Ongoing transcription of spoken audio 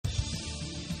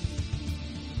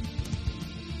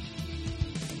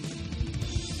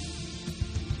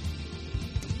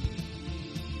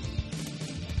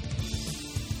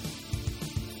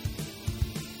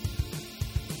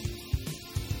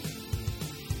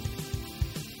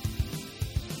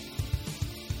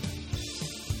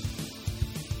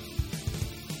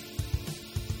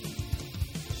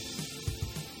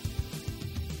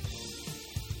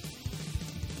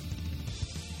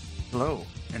Hello,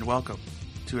 and welcome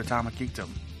to Atomic Geekdom.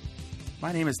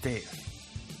 My name is Dave.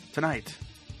 Tonight,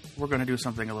 we're going to do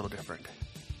something a little different.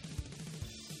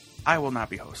 I will not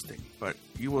be hosting, but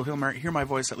you will hear my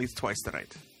voice at least twice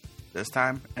tonight. This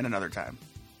time, and another time.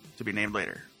 To be named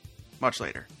later. Much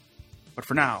later. But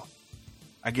for now,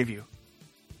 I give you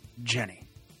Jenny.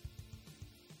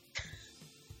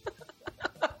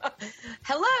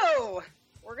 Hello!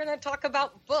 We're going to talk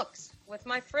about books with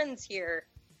my friends here.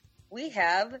 We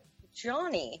have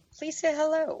Johnny. Please say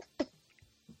hello.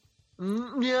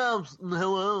 Yeah,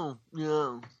 hello.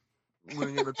 Yeah,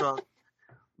 we're going to talk.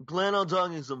 Plan on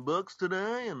talking some books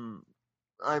today, and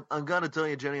I've got to tell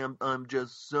you, Jenny, I'm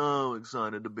just so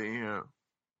excited to be here.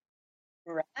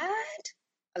 Right? I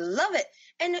love it.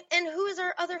 And who is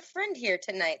our other friend here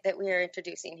tonight that we are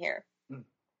introducing here?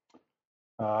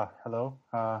 Hello.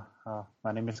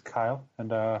 My name is Kyle,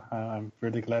 and I'm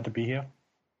really glad to be here.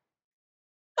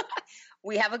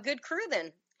 We have a good crew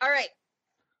then. All right.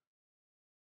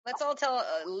 Let's all tell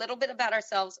a little bit about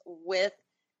ourselves with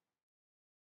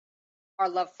our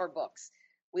love for books.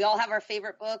 We all have our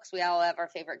favorite books. We all have our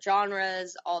favorite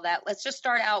genres, all that. Let's just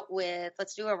start out with,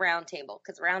 let's do a round table,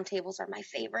 because round tables are my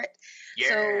favorite. Yeah.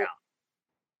 So,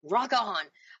 rock on.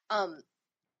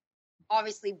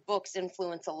 Obviously, books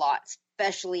influence a lot,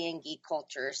 especially in geek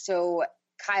culture. So,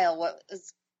 Kyle,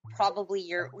 what's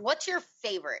your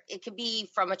favorite? It could be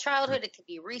from a childhood, it could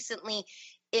be recently.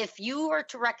 If you were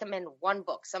to recommend one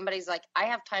book, somebody's like, I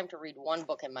have time to read one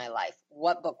book in my life,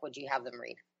 what book would you have them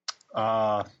read?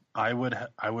 I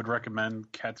would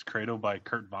recommend Cat's Cradle by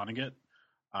Kurt Vonnegut.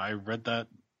 I read that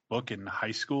book in high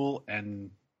school,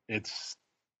 and it's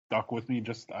stuck with me.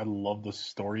 I love the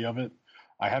story of it.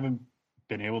 I haven't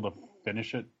been able to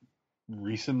finish it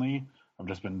recently. I've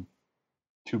just been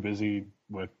too busy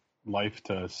with life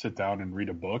to sit down and read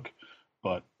a book,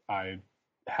 but I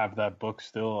have that book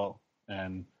still,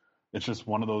 and it's just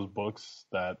one of those books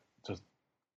that just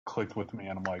clicked with me,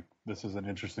 and I'm like, this is an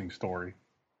interesting story.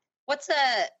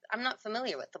 I'm not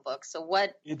familiar with the book, so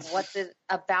what's it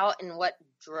about, and what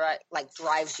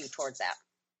drives you towards that?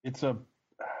 It's a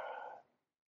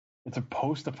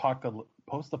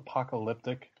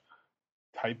post-apocalyptic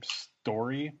type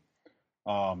story,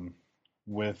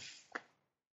 with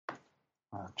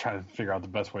trying to figure out the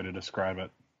best way to describe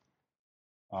it.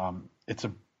 It's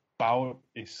about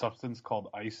a substance called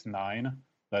Ice 9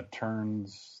 that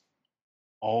turns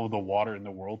all of the water in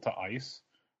the world to ice.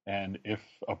 And if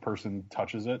a person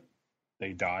touches it,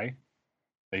 they die.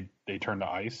 They turn to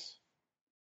ice.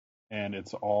 And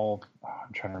it's all,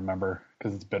 I'm trying to remember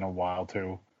because it's been a while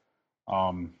too.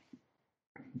 What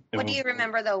do you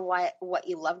remember though? What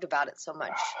you loved about it so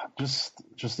much? Just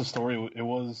the story.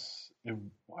 If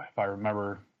I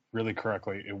remember really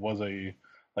correctly, it was a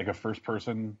first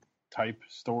person type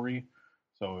story.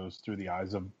 So it was through the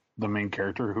eyes of the main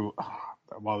character who.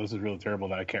 Wow, this is really terrible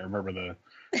that I can't remember the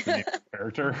name of the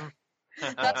character.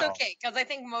 That's okay, because I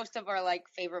think most of our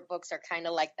favorite books are kind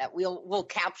of like that. We'll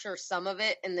capture some of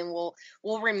it, and then we'll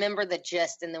remember the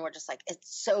gist, and then we're just like,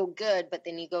 it's so good. But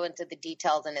then you go into the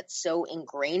details, and it's so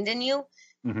ingrained in you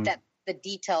that the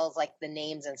details, like the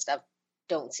names and stuff,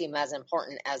 don't seem as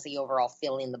important as the overall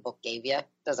feeling the book gave you.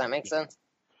 Does that make sense?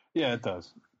 Yeah, it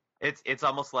does. It's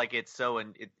almost like it's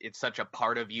such a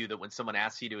part of you that when someone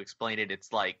asks you to explain it,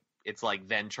 it's like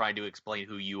then trying to explain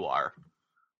who you are.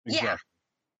 Exactly.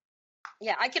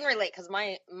 Yeah, I can relate because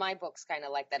my book's kind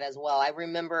of like that as well. I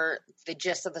remember the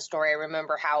gist of the story. I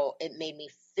remember how it made me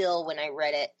feel when I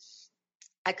read it.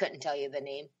 I couldn't tell you the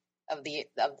name of the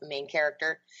main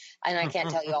character, and I can't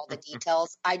tell you all the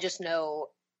details. I just know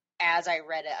as I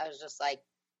read it, I was just like,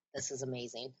 this is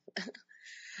amazing.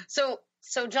 So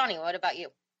Johnny, what about you?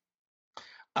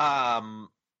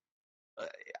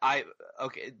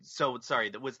 So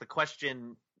sorry, was the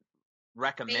question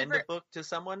recommend a book to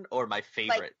someone or my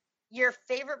favorite? Your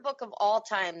favorite book of all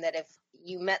time, that if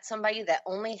you met somebody that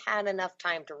only had enough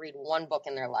time to read one book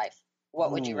in their life,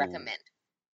 what would you recommend?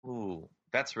 Ooh,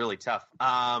 that's really tough.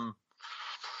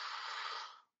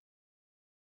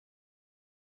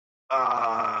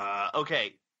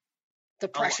 Okay. The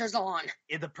pressure's on.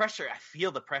 The pressure. I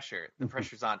feel the pressure. The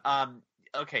pressure's on.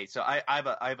 Okay, so I have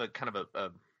a kind of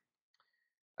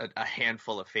a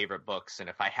handful of favorite books, and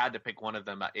if I had to pick one of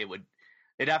them,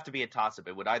 it'd have to be a toss-up.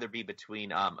 It would either be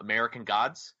between American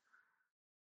Gods,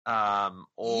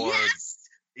 or yes,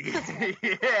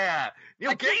 yeah,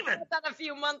 Neil Gaiman. That a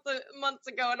few months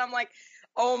ago, and I'm like,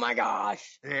 oh my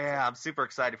gosh. Yeah, I'm super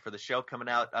excited for the show coming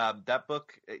out. That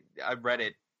book, I read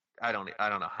it. I don't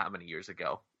know how many years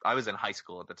ago. I was in high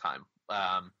school at the time,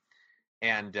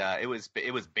 and it was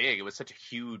big. It was such a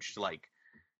huge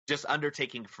just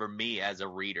undertaking for me as a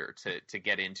reader to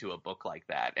get into a book like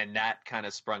that. And that kind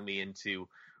of sprung me into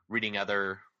reading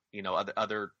other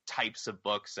types of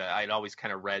books. I'd always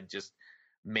kind of read just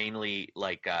mainly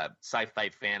like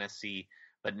sci-fi fantasy,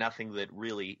 but nothing that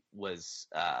really was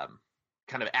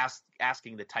kind of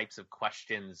asking the types of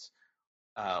questions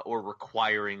or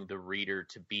requiring the reader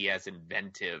to be as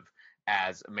inventive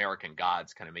as American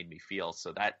Gods kind of made me feel.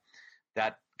 So that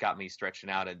got me stretching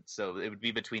out. And so it would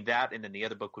be between that, and then the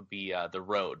other book would be The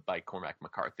Road by Cormac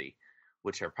McCarthy,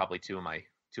 which are probably two of my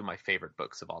favorite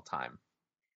books of all time.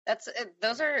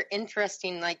 Those are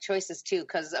interesting like choices too,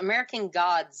 because American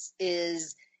Gods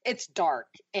it's dark,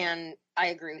 and I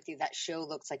agree with you. That show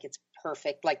looks like it's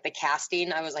perfect. Like the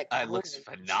casting, I was like, it looks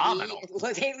phenomenal.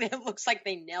 It looks like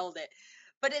they nailed it.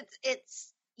 But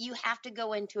it's you have to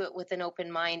go into it with an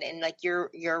open mind, and like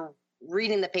you're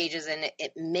reading the pages and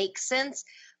it makes sense,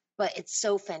 but it's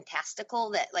so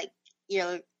fantastical that like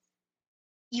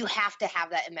you have to have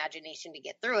that imagination to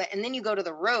get through it. And then you go to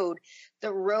The Road.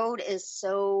 The Road is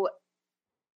so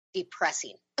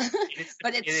depressing.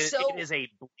 But it is a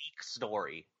bleak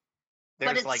story.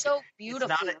 But it's so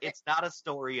beautiful. It's not a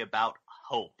story about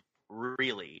hope,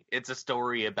 really. It's a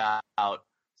story about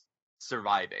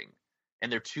surviving.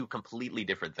 And they're two completely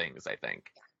different things, I think.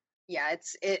 Yeah,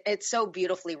 it's so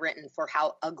beautifully written for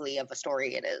how ugly of a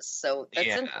story it is. So that's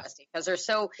interesting because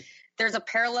there's a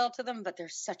parallel to them, but they're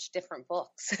such different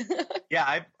books.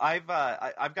 Yeah, I've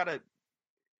got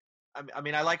I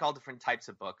mean, I like all different types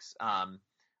of books.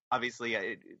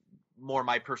 Obviously, more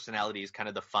my personality is kind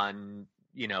of the fun,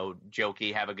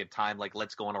 jokey, have a good time, like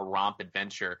let's go on a romp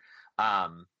adventure.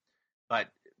 But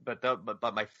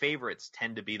my favorites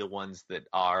tend to be the ones that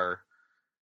are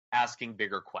asking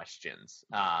bigger questions.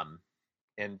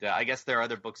 And I guess there are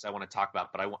other books I want to talk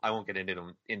about, but I won't get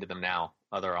into them now.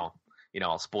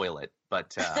 I'll spoil it,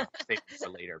 but save it for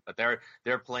later. But there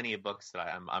are plenty of books that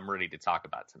I'm ready to talk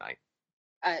about tonight.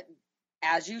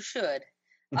 As you should.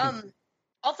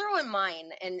 I'll throw in mine,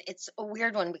 and it's a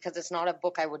weird one because it's not a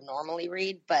book I would normally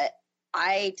read, but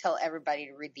I tell everybody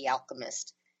to read The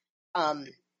Alchemist. And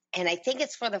I think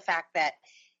it's for the fact that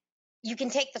you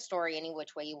can take the story any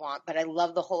which way you want, but I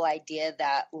love the whole idea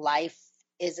that life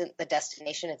isn't the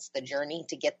destination, it's the journey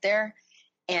to get there.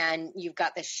 And you've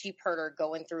got this sheep herder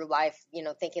going through life,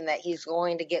 thinking that he's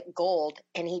going to get gold,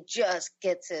 and he just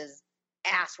gets his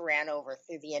ass ran over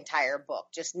through the entire book.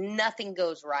 Just nothing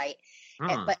goes right.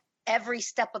 But every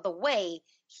step of the way,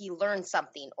 he learns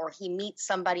something or he meets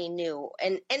somebody new.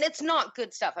 And it's not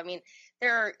good stuff. I mean,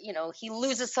 he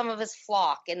loses some of his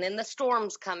flock, and then the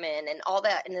storms come in and all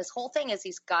that. And his whole thing is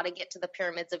he's got to get to the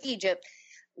pyramids of Egypt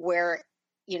where,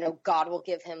 God will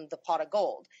give him the pot of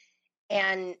gold.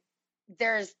 And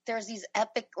there's these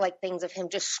epic like things of him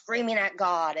just screaming at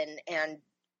God and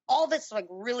all this like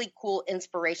really cool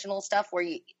inspirational stuff where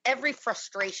every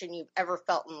frustration you've ever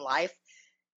felt in life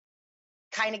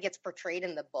kind of gets portrayed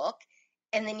in the book.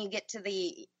 And then you get to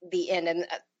the end, and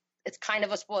it's kind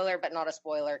of a spoiler, but not a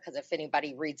spoiler, because if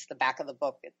anybody reads the back of the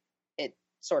book, it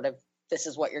sort of, this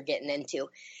is what you're getting into.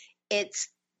 It's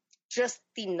just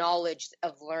the knowledge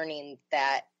of learning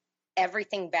that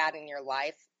everything bad in your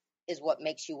life is what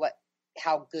makes you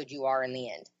how good you are in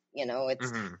the end.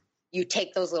 It's you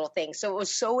take those little things. So it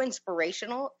was so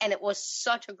inspirational, and it was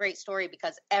such a great story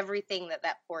because everything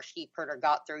that poor sheep herder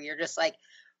got through, you're just like,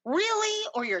 really?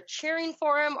 Or you're cheering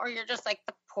for him, or you're just like,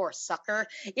 the poor sucker,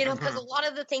 because a lot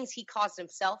of the things he caused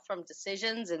himself from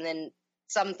decisions, and then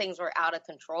some things were out of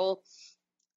control.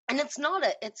 And it's not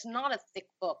a thick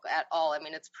book at all. I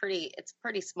mean, it's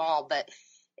pretty small, but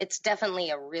it's definitely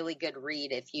a really good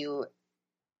read if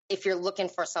you're looking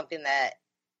for something that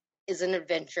is an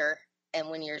adventure, and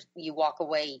when you walk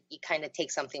away, you kind of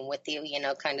take something with you,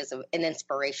 kind of an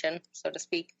inspiration, so to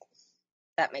speak.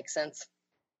 That makes sense.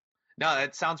 No,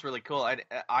 that sounds really cool.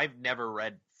 I've never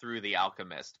read through The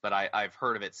Alchemist, but I've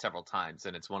heard of it several times,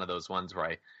 and it's one of those ones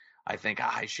where I think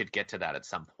I should get to that at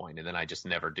some point, and then I just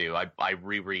never do. I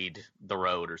reread The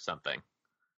Road or something.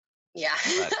 Yeah.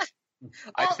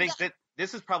 I think that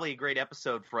this is probably a great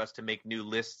episode for us to make new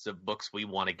lists of books we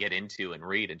want to get into and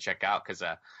read and check out, because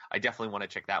I definitely want to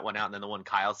check that one out. And then the one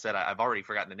Kyle said, I've already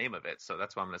forgotten the name of it, so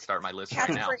that's why I'm going to start my list right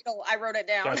now. Cat's Cradle. I wrote it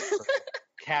down.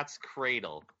 Cat's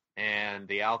Cradle and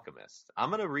The Alchemist. I'm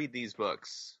going to read these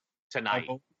books tonight,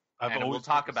 and we'll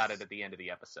talk about it at the end of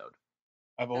the episode.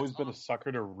 I've always been a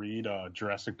sucker to read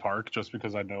Jurassic Park, just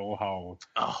because I know how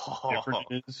different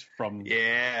it is from...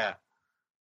 Yeah.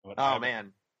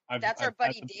 Man. That's our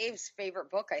buddy Dave's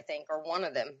favorite book, I think, or one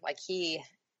of them. Like he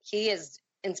has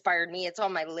inspired me. It's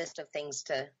on my list of things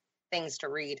to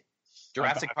read.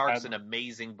 Jurassic I've Park's had- an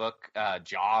amazing book.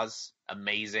 Jaws,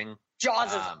 amazing. Jaws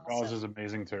is Jaws Jaws awesome. is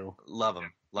amazing too. Love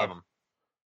him.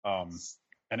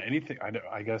 And anything,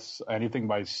 I guess anything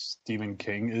by Stephen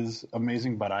King is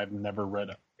amazing, but I've never read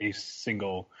a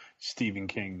single Stephen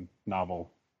King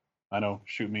novel. I know,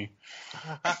 shoot me.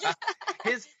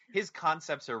 His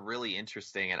concepts are really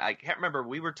interesting, and I can't remember.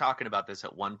 We were talking about this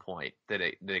at one point that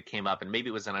it came up, and maybe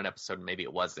it was on an episode, maybe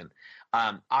it wasn't.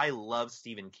 I love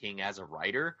Stephen King as a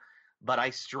writer, but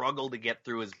I struggle to get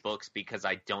through his books because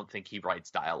I don't think he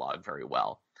writes dialogue very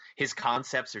well. His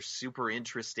concepts are super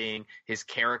interesting. His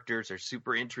characters are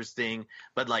super interesting.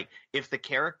 But, like, if the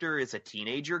character is a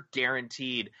teenager,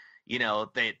 guaranteed, you know,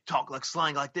 they talk like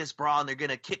slang like this, brah, and they're going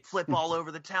to kick flip all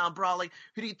over the town, brah. Like,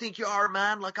 who do you think you are,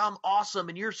 man? Like, I'm awesome,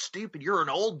 and you're stupid. You're an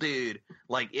old dude.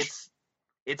 Like, it's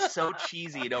so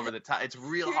cheesy and over the top. It's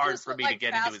real You're hard just for me like to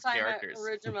get into Fast his Time at characters.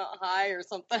 Ridgemont High or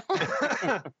something.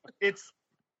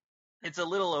 It's a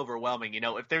little overwhelming. You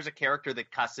know, if there's a character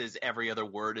that cusses, every other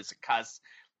word is a cuss.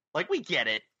 Like, we get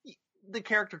it. The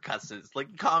character cusses.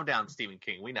 Like, calm down, Stephen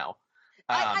King. We know.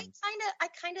 I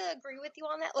kind of agree with you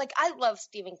on that. Like, I love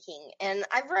Stephen King, and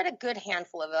I've read a good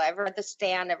handful of it. I've read The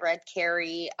Stand. I've read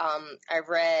Carrie. I've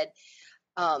read,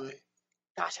 I've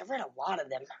read a lot of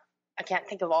them. I can't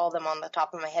think of all of them on the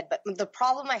top of my head, but the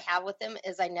problem I have with him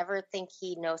is I never think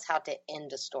he knows how to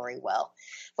end a story well.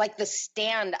 Like The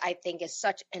Stand, I think, is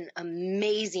such an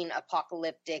amazing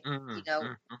apocalyptic,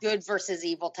 good versus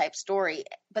evil type story.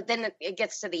 But then it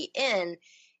gets to the end,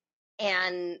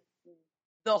 and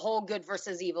the whole good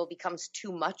versus evil becomes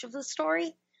too much of the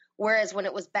story. Whereas when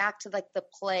it was back to like the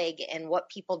plague and what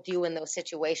people do in those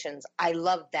situations, I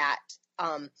love that.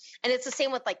 And it's the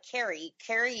same with like Carrie.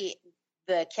 Carrie,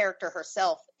 the character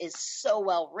herself, is so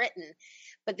well written,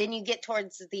 but then you get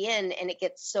towards the end and it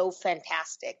gets so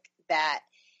fantastic that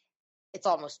it's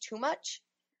almost too much.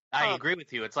 I agree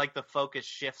with you. It's like the focus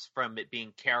shifts from it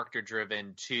being character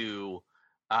driven to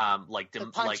like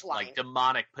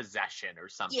demonic possession or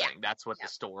something. Yeah. That's what the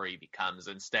story becomes,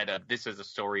 instead of this is a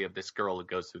story of this girl who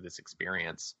goes through this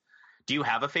experience. Do you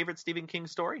have a favorite Stephen King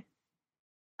story?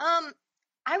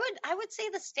 I would say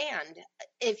The Stand,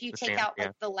 if you take out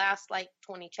like the last like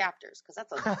 20 chapters, because that's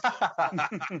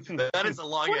that is a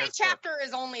long 20 chapter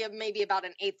is only maybe about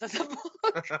an eighth of the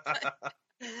book.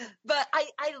 But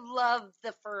I love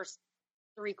the first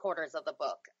 3/4 of the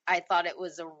book. I thought it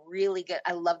was a really good.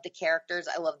 I love the characters.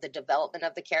 I love the development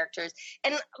of the characters.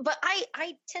 But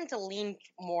I tend to lean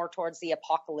more towards the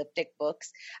apocalyptic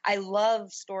books. I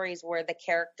love stories where the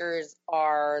characters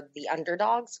are the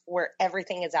underdogs, where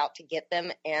everything is out to get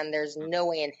them, and there's no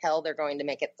way in hell they're going to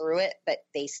make it through it, but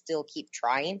they still keep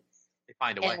trying. They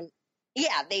find a way.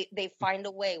 Yeah, they find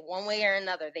a way, one way or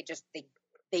another. They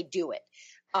do it.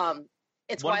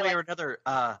 It's one why, way or another.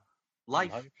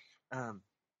 Life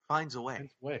finds a way.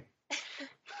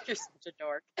 You're such a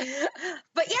dork.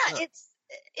 But yeah,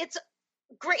 it's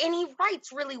great, and he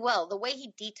writes really well. The way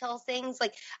he details things,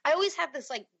 like I always had this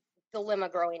like dilemma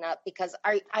growing up because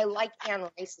I like Anne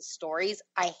Rice's stories.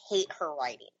 I hate her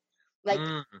writing. Like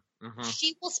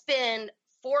she will spend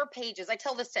 4 pages. I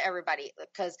tell this to everybody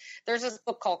because there's this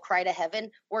book called Cry to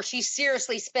Heaven where she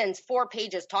seriously spends 4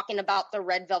 pages talking about the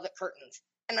red velvet curtains,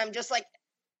 and I'm just like,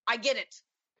 I get it.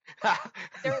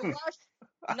 They're lush,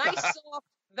 nice, soft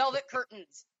velvet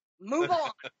curtains. Move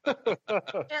on.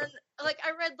 And like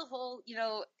I read the whole,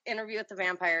 Interview with the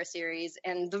Vampire series,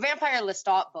 and the Vampire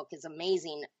Lestat book is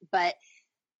amazing, but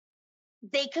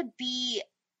they could be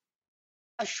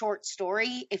a short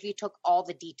story if you took all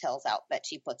the details out that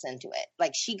she puts into it.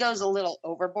 Like she goes a little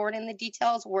overboard in the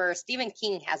details, where Stephen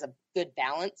King has a good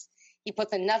balance. He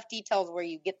puts enough details where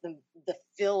you get the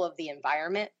feel of the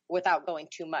environment without going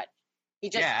too much.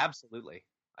 Yeah, absolutely.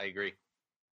 I agree.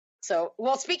 So,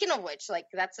 well, speaking of which, like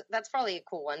that's probably a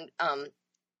cool one.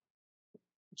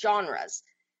 Genres.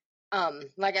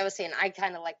 Like I was saying, I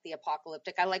kind of like the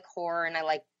apocalyptic. I like horror, and I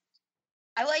like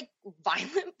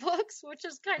violent books, which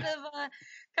is kind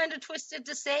of twisted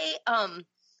to say.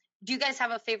 Do you guys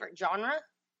have a favorite genre?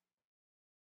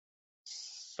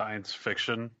 Science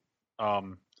fiction.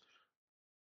 And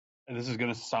this is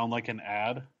going to sound like an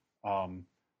ad,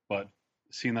 but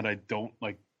seeing that I don't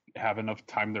have enough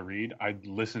time to read, I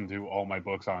listen to all my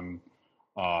books on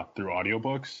through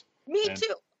audiobooks. Me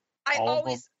too.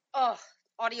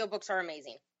 Audiobooks are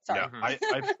amazing. Sorry. Yeah,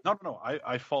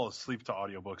 I fall asleep to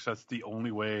audiobooks. That's the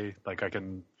only way I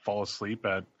can fall asleep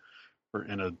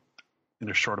in a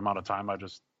short amount of time. I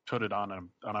just put it on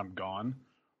and I'm gone.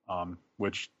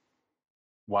 Which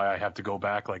why I have to go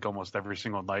back almost every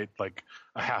single night,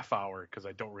 a half hour, because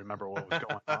I don't remember what was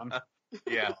going on.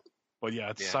 Yeah. But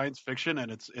yeah, it's Yeah. science fiction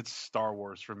and it's Star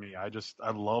Wars for me. I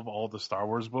love all the Star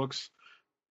Wars books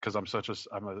because I'm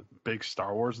a big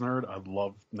Star Wars nerd. I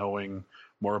love knowing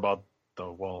more about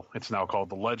it's now called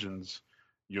the Legends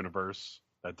universe.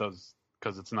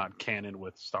 Because it's not canon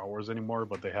with Star Wars anymore,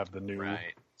 but they have the new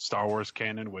Right. Star Wars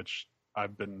canon, which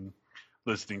I've been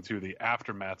listening to the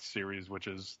Aftermath series, which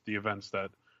is the events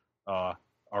that are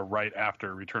right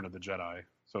after Return of the Jedi.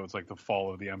 So it's like the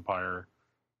fall of the Empire,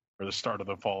 or the start of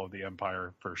the fall of the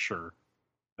Empire for sure.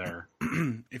 There.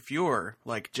 If you're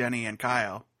like Jenny and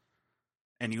Kyle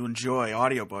and you enjoy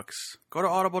audiobooks, go to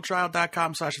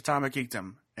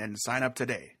audibletrial.com/atomicgeekdom and sign up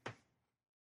today.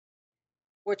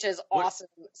 Which is awesome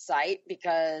site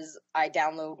because I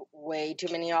download way too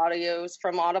many audios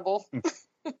from Audible.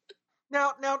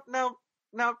 Now,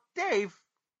 Dave,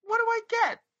 what do I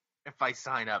get if I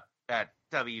sign up at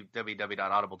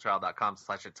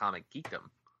www.audibletrial.com/atomicgeekdom?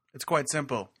 It's quite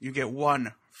simple. You get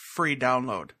one free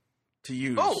download to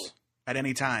use at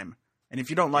any time. And if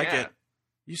you don't like it,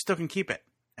 you still can keep it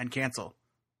and cancel.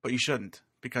 But you shouldn't,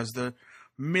 because the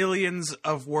millions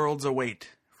of worlds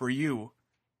await for you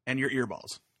and your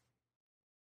earballs.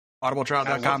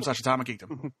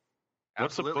 audibletrial.com/atomicgeekdom.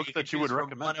 What's the book that you would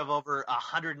recommend? One of over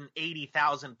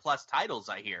 180,000 plus titles,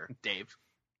 I hear, Dave.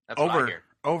 That's what I hear.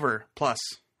 Over plus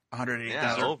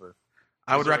 180,000. Yeah, over.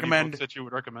 I would Is there any recommend books that you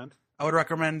would recommend. I would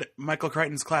recommend Michael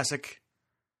Crichton's classic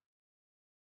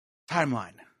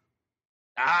Timeline.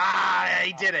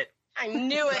 He did it. I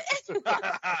knew it.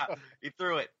 He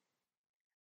threw it.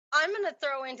 I'm going to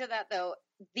throw into that, though,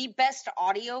 the best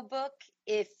audiobook.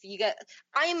 If you get,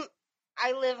 I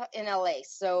live in LA,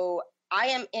 so I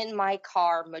am in my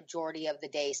car majority of the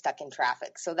day stuck in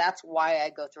traffic. So that's why I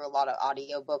go through a lot of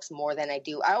audiobooks more than I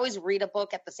do. I always read a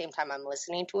book at the same time I'm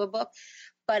listening to a book.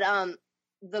 But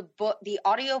the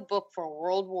audiobook for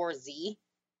World War Z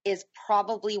is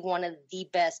probably one of the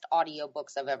best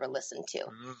audiobooks I've ever listened to.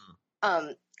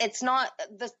 It's not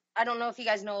I don't know if you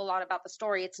guys know a lot about the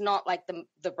story. It's not like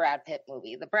the Brad Pitt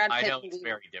movie. The Brad Pitt movie, it's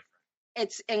very different.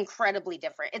 It's incredibly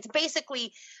different. It's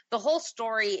basically the whole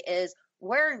story is,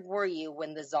 where were you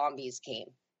when the zombies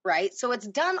came, right? So it's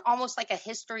done almost like a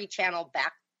History Channel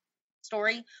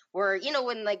backstory where,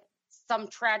 when like some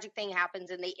tragic thing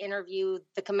happens and they interview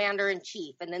the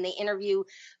commander-in-chief and then they interview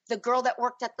the girl that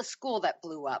worked at the school that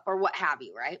blew up or what have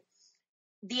you, right?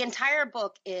 The entire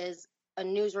book is a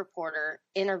news reporter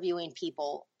interviewing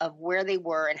people of where they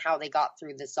were and how they got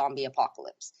through the zombie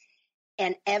apocalypse.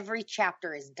 And every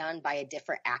chapter is done by a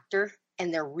different actor,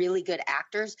 and they're really good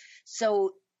actors.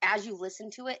 So as you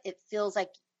listen to it, it feels like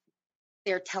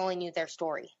they're telling you their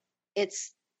story.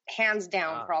 It's hands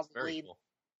down probably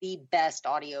the best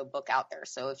audiobook out there.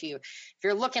 So if you're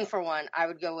looking for one, I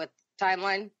would go with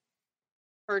Timeline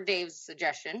for Dave's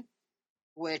suggestion,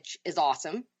 which is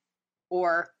awesome,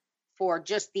 or for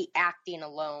just the acting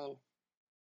alone,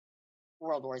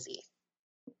 World War Z.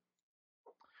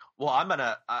 Well, I'm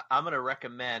gonna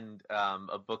recommend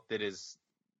a book that is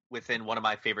within one of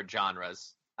my favorite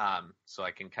genres. So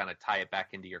I can kind of tie it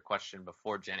back into your question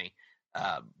before, Jenny.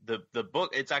 The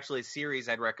book, it's actually a series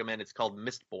I'd recommend. It's called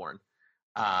Mistborn,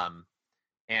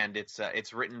 and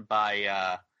it's written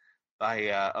by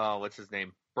what's his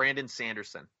name, Brandon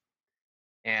Sanderson,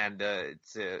 and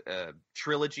it's a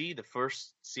trilogy. The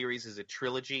first series is a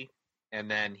trilogy,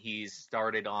 and then he's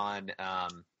started on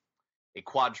a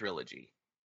quadrilogy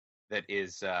that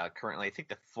is currently, I think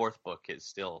the fourth book is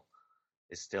still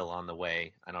on the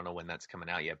way. I don't know when that's coming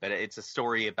out yet, but it's a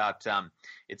story about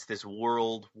it's this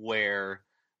world where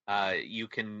you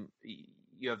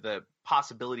have the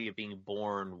possibility of being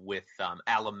born with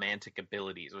allomantic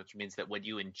abilities, which means that when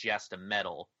you ingest a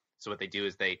metal, so what they do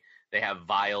is they have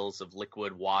vials of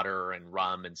liquid water and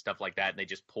rum and stuff like that, and they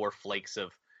just pour flakes of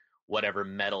whatever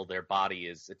metal their body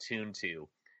is attuned to,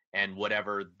 and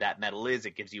whatever that metal is,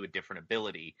 it gives you a different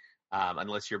ability,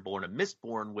 unless you're born a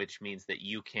Mistborn, which means that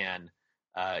you can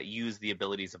use the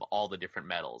abilities of all the different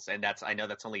metals. And I know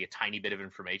that's only a tiny bit of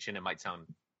information. It might sound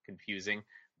confusing,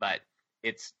 but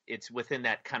it's within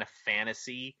that kind of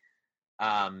fantasy,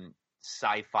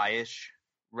 sci-fi-ish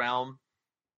realm.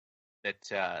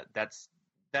 That's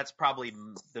probably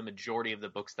the majority of the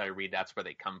books that I read. That's where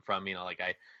they come from. Like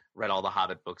I read all the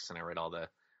Hobbit books and I read all the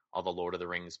Lord of the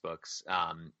Rings books.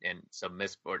 And so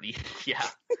Mistborn, yeah.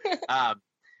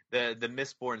 The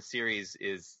Mistborn series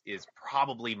is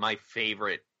probably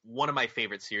one of my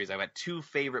favorite series. I've had two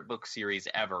favorite book series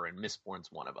ever, and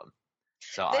Mistborn's one of them.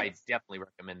 So I definitely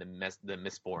recommend the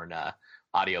Mistborn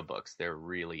audiobooks. They're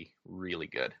really, really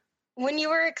good. When you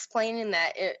were explaining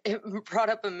that, it brought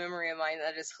up a memory of mine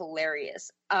that is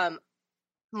hilarious.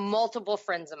 Multiple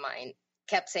friends of mine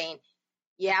kept saying,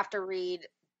 you have to read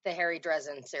the Harry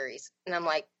Dresden series. And I'm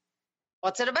like,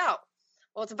 what's it about?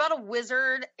 Well, it's about a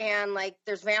wizard and like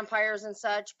there's vampires and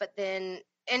such, but then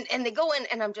and they go in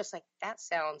and I'm just like, that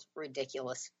sounds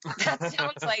ridiculous. That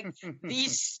sounds like the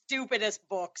stupidest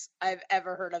books I've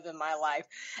ever heard of in my life.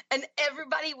 And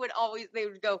everybody they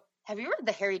would go, have you read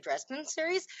the Harry Dresden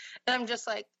series? And I'm just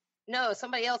like, no,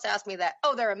 somebody else asked me that.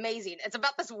 Oh, they're amazing. It's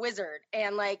about this wizard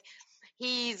and like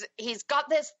he's got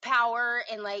this power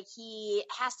and like he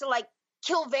has to like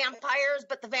kill vampires,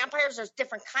 but the vampires, there's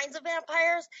different kinds of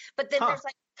vampires, but then there's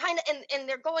like kind of and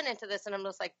they're going into this and I'm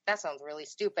just like, that sounds really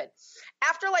stupid.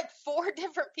 After like 4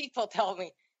 different people tell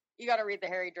me, you got to read the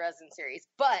Harry Dresden series,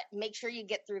 but make sure you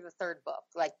get through the 3rd book.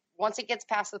 Like once it gets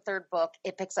past the 3rd book,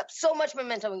 it picks up so much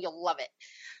momentum and you'll love it.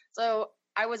 So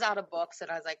I was out of books and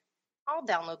I was like, I'll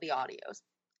download the audios.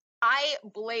 I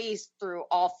blazed through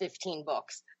all 15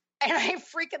 books. And I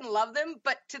freaking love them,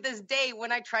 but to this day,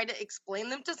 when I try to explain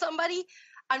them to somebody,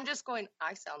 I'm just going,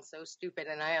 I sound so stupid,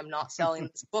 and I am not selling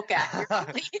this book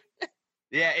accurately.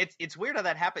 Yeah, it's weird how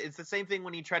that happens. It's the same thing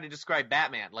when you try to describe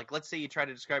Batman. Like, let's say you try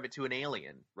to describe it to an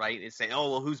alien, right? And say,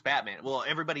 oh, well, who's Batman? Well,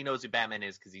 everybody knows who Batman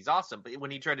is because he's awesome. But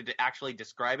when you try to actually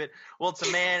describe it, well, it's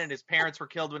a man and his parents were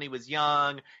killed when he was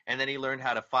young, and then he learned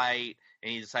how to fight,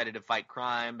 and he decided to fight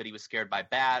crime, but he was scared by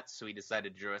bats, so he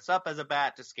decided to dress up as a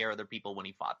bat to scare other people when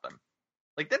he fought them.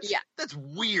 Like, that's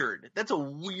weird. That's a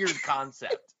weird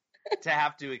concept to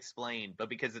have to explain, but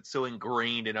because it's so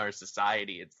ingrained in our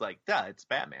society, it's like, duh, it's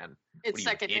Batman. It's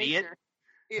second nature.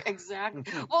 Exactly.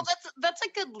 Well, that's a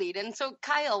good lead. And so,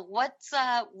 Kyle, what's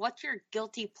your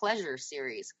guilty pleasure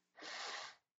series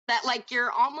that like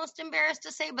you're almost embarrassed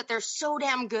to say, but they're so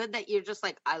damn good that you're just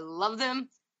like, I love them,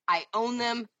 I own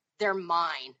them, they're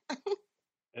mine.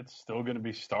 It's still going to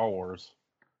be Star Wars.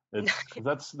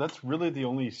 That's really the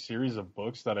only series of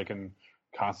books that I can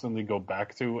constantly go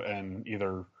back to and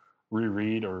either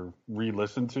reread or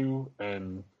re-listen to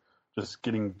and just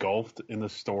get engulfed in the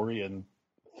story and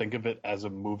think of it as a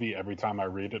movie every time I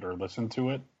read it or listen to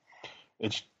it.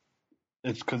 It's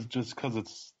because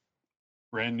it's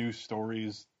brand new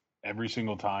stories every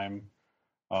single time.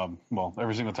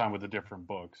 Every single time with the different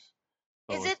books.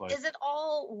 So is it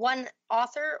all one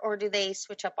author or do they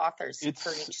switch up authors for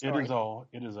each story?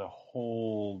 It is a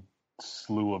whole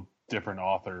slew of different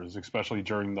authors, especially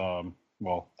during the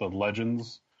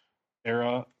Legends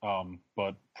era.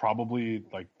 But probably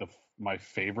like my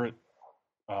favorite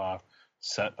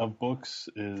set of books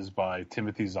is by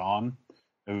Timothy Zahn,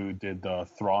 who did the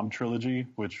Thrawn trilogy,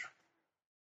 which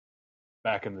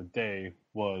back in the day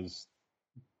was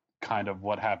kind of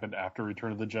what happened after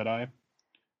Return of the Jedi.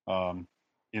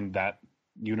 In that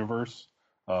universe,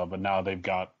 but now they've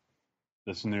got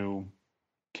this new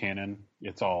canon.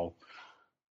 It's all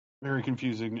very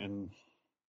confusing and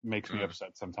makes me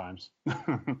upset sometimes. Is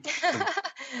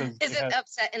it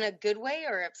upset in a good way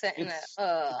or upset in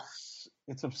a?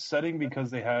 It's upsetting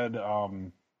because they had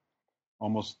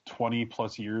almost 20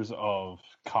 plus years of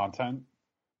content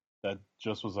that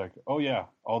just was like, oh yeah,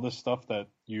 all this stuff that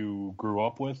you grew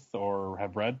up with or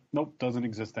have read, nope, doesn't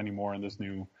exist anymore in this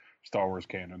new Star Wars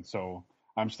canon. So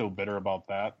I'm still bitter about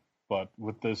that. But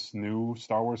with this new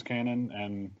Star Wars canon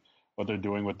and what they're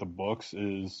doing with the books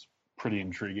is pretty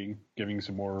intriguing, giving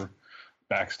some more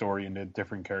backstory into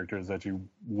different characters that you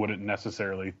wouldn't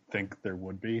necessarily think there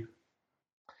would be.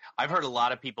 I've heard a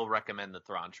lot of people recommend the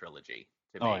Thrawn trilogy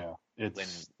to me. Oh yeah,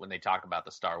 when they talk about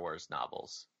the Star Wars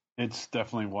novels. It's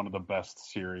definitely one of the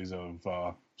best series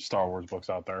of Star Wars books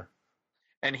out there.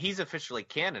 And he's officially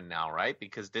canon now, right?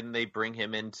 Because didn't they bring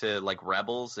him into like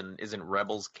Rebels, and isn't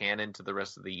Rebels canon to the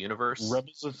rest of the universe?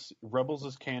 Rebels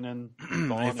is canon.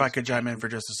 If I could chime in for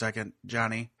just a second,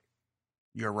 Johnny,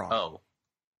 you're wrong.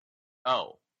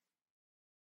 Oh.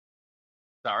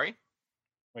 Sorry?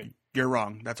 Wait. You're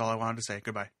wrong. That's all I wanted to say.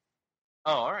 Goodbye.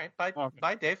 Oh, all right. Bye. Okay.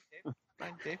 Bye, Dave.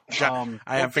 Bye, Dave.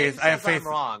 I have faith. I have faith. I'm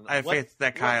wrong. I have faith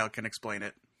that Kyle can explain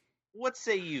it. What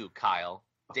say you, Kyle?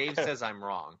 Dave says I'm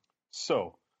wrong.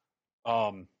 So,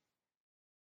 Thrawn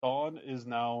is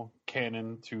now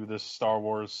canon to this Star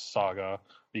Wars saga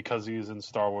because he is in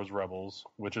Star Wars Rebels,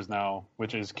 which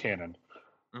is canon.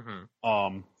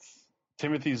 Mm-hmm.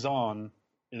 Timothy Zahn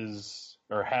has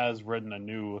written a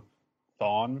new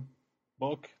Thrawn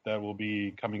book that will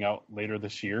be coming out later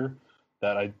this year.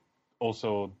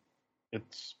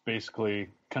 It's basically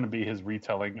going to be his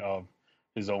retelling of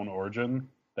his own origin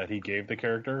that he gave the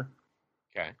character.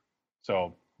 Okay.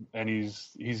 So. And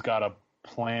he's got a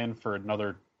plan for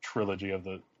another trilogy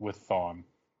with Thrawn.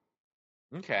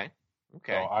 Okay.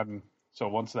 So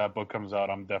once that book comes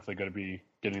out, I'm definitely going to be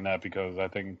getting that because I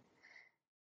think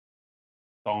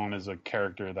Thrawn is a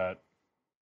character that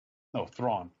No,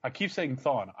 Thrawn. I keep saying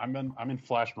Thrawn. I'm in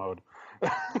Flash mode.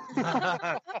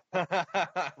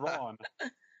 Thrawn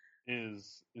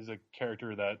is a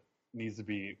character that needs to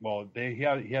be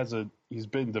he's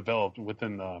been developed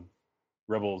within the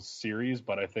Rebels series,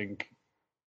 but I think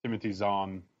Timothy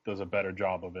Zahn does a better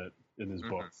job of it in his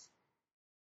books.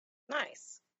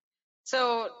 Nice.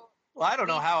 So, well, I don't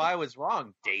know how I was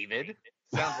wrong, David.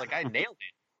 Sounds like I nailed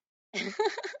it.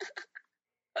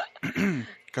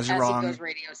 Because you're wrong. As he goes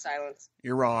radio silence.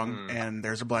 You're wrong, and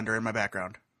there's a blender in my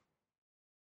background.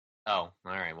 Oh, all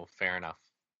right. Well, fair enough.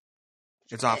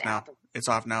 It's off now. It's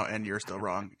off now, and you're still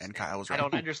wrong, and Kyle was wrong. I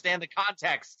don't understand the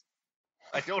context.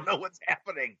 I don't know what's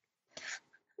happening.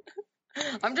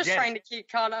 I'm just trying to keep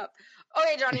caught up.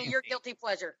 Okay, Johnny, your guilty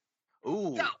pleasure.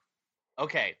 Ooh. Go.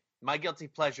 Okay. My guilty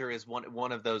pleasure is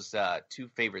one of those two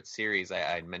favorite series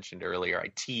I mentioned earlier. I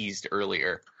teased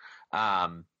earlier.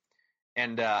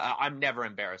 And I'm never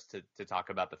embarrassed to talk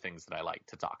about the things that I like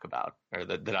to talk about or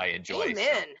that I enjoy.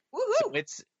 Amen.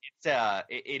 So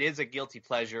it is a guilty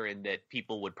pleasure in that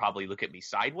people would probably look at me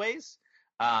sideways.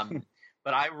 But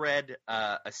I read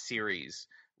a series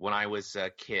when I was a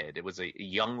kid. It was a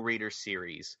young reader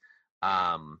series.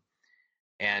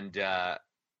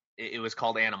 It was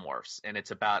called Animorphs, and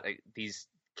it's about these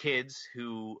kids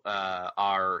who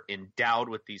are endowed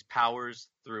with these powers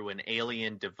through an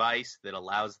alien device that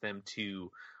allows them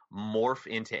to morph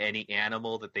into any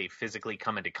animal that they physically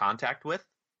come into contact with.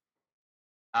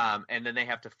 And then they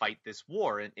have to fight this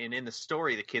war. And in the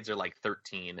story, the kids are like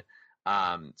 13.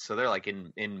 So they're like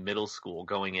in middle school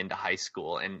going into high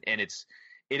school. And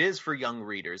it is for young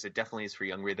readers. It definitely is for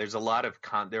young readers. There's a lot of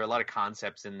there are a lot of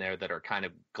concepts in there that are kind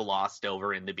of glossed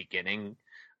over in the beginning.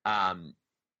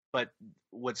 But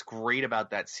what's great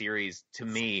about that series to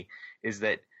me is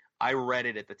that I read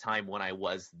it at the time when I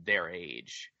was their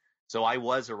age. So I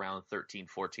was around 13,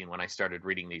 14 when I started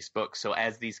reading these books. So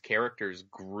as these characters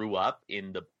grew up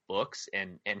in the books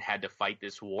and had to fight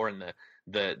this war, and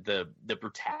the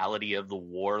brutality of the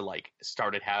war like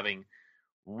started having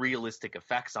realistic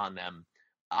effects on them,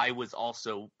 I was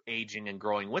also aging and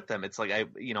growing with them. It's like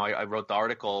I wrote the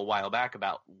article a while back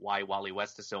about why Wally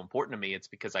West is so important to me. It's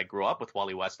because I grew up with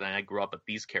Wally West and I grew up with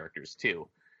these characters too.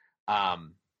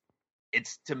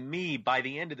 It's, to me, by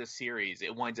the end of the series,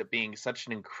 it winds up being such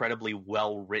an incredibly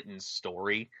well-written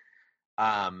story.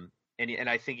 And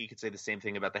I think you could say the same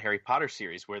thing about the Harry Potter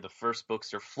series, where the first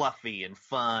books are fluffy and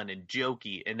fun and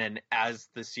jokey. And then as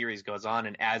the series goes on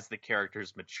and as the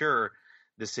characters mature,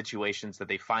 the situations that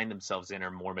they find themselves in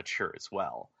are more mature as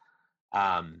well.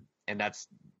 And that's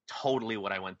totally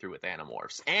what I went through with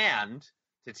Animorphs. And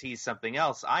to tease something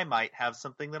else, I might have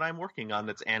something that I'm working on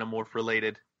that's Animorph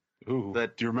related. Ooh, do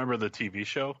you remember the TV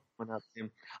show?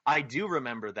 I do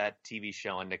remember that TV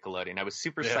show on Nickelodeon. I was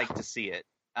super psyched to see it.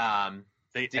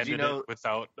 They ended it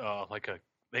without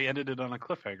they ended it on a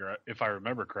cliffhanger, if I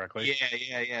remember correctly.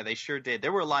 Yeah, they sure did.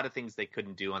 There were a lot of things they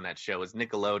couldn't do on that show. It was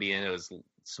Nickelodeon. It was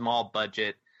small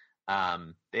budget.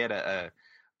 They had a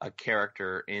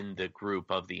character in the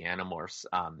group of the Animorphs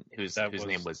whose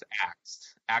name was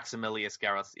Aximilius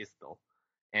Garros Isthel.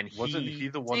 And wasn't he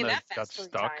the one that got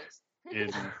stuck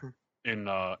in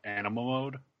animal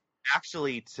mode?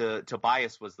 Actually,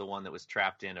 Tobias was the one that was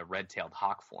trapped in a red-tailed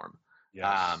hawk form.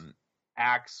 Yes.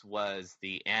 Axe was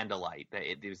the Andalite.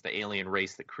 It was the alien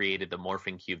race that created the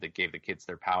morphing cube that gave the kids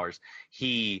their powers.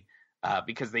 He,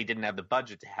 because they didn't have the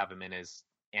budget to have him in his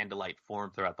Andalite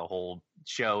form throughout the whole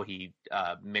show, he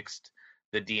mixed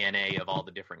the DNA of all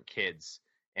the different kids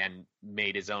and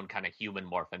made his own kind of human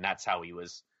morph, and that's how he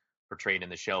was portrayed in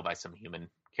the show by some human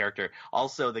character.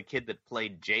 Also, the kid that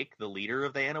played Jake, the leader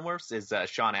of the Animorphs, is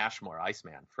Shawn Ashmore,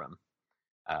 Iceman, from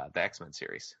the X-Men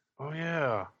series. Oh,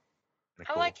 yeah.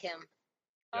 I like him.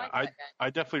 Yeah, I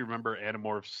definitely remember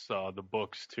Animorphs, the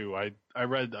books, too. I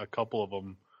read a couple of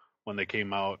them when they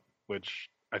came out, which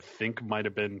I think might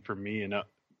have been for me in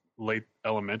late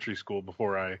elementary school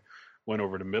before I went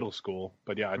over to middle school.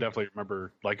 But yeah, I definitely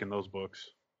remember liking those books.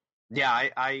 Yeah,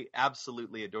 I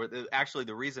absolutely adore it. Actually,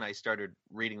 the reason I started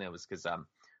reading them was because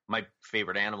my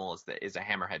favorite animal is a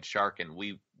hammerhead shark, and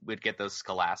we would get those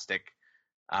Scholastic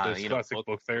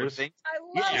book fairs. Things. I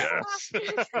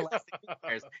love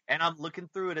fairs. And I'm looking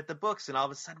through it at the books, and all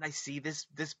of a sudden I see this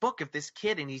book of this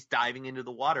kid, and he's diving into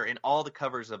the water, and all the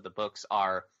covers of the books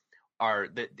are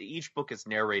each book is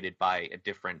narrated by a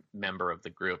different member of the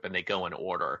group, and they go in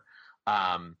order.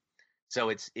 So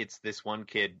it's this one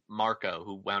kid, Marco,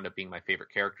 who wound up being my favorite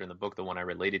character in the book, the one I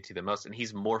related to the most, and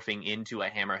he's morphing into a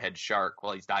hammerhead shark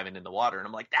while he's diving in the water. And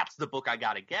I'm like, that's the book I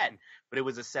got to get. But it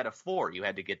was a set of 4. You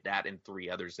had to get that and 3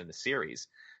 others in the series.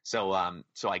 So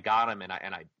I got them, and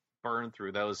I burned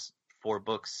through those 54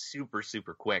 books super,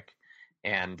 super quick.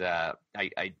 And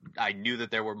I knew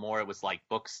that there were more. It was like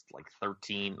books like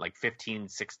 13, like 15,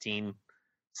 16,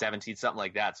 17, something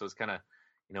like that. So it was kind of,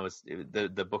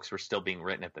 the books were still being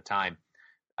written at the time,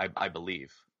 I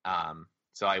believe.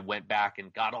 So I went back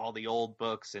and got all the old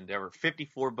books, and there were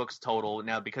 54 books total.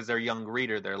 Now, because they're a young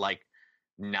reader, they're like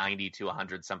 90 to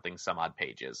 100 something some odd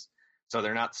pages. So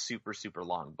they're not super, super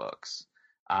long books.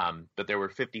 But there were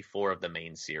 54 of the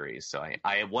main series. So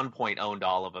I at one point owned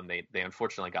all of them. They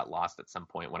unfortunately got lost at some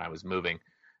point when I was moving.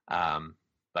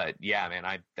 But yeah,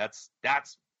 man,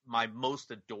 that's my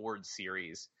most adored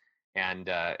series, and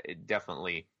it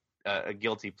definitely a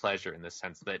guilty pleasure in the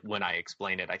sense that when I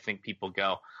explain it, I think people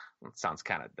go, "It sounds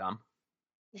kind of dumb,"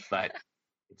 but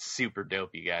it's super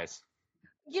dope, you guys.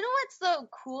 You know what's so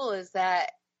cool is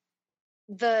that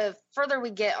the further we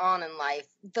get on in life,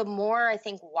 the more I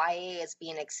think YA is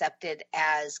being accepted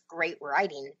as great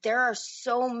writing. There are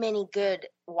so many good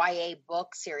YA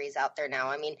book series out there now.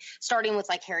 I mean, starting with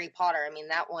like Harry Potter. I mean,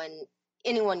 that one,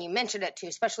 anyone you mention it to,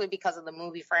 especially because of the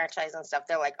movie franchise and stuff,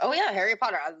 they're like, oh yeah, Harry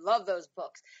Potter. I love those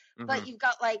books. Mm-hmm. But you've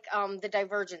got like the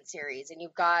Divergent series, and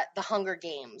you've got the Hunger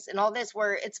Games and all this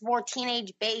where it's more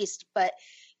teenage based, but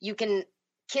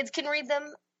kids can read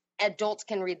them, adults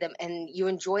can read them, and you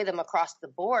enjoy them across the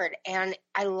board. And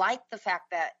I like the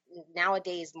fact that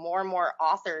nowadays more and more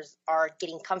authors are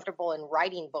getting comfortable in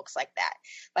writing books like that.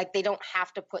 Like they don't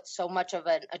have to put so much of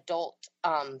an adult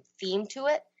theme to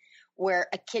it where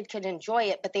a kid can enjoy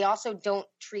it, but they also don't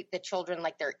treat the children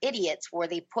like they're idiots, where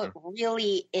they put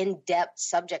really in-depth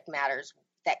subject matters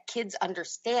that kids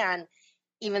understand,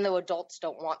 even though adults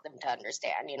don't want them to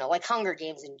understand, like Hunger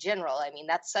Games in general. I mean,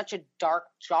 that's such a dark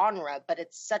genre, but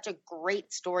it's such a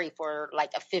great story for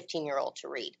like a 15-year-old to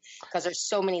read because there's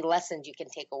so many lessons you can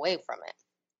take away from it.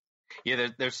 Yeah,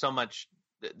 there's so much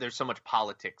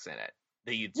politics in it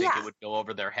that you'd think it would go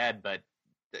over their head, but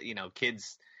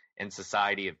kids and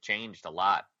society have changed a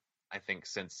lot. I think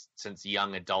since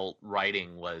young adult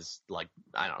writing was like,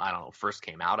 I don't know, first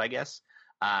came out, I guess.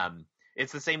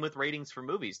 It's the same with ratings for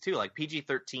movies too. Like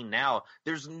PG-13 now,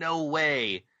 there's no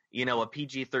way, a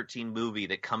PG-13 movie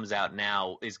that comes out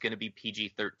now is going to be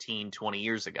PG-13 20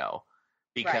 years ago,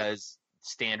 because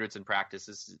standards and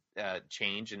practices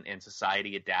change, and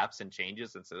society adapts and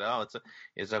changes and says,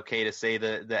 it's okay to say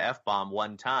the F-bomb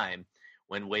one time,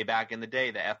 when way back in the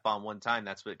day, the F-bomb one time,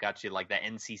 that's what got you like the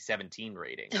NC-17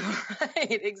 rating. Right,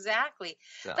 exactly.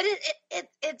 So. But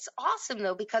it's awesome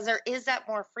though, because there is that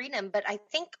more freedom, but I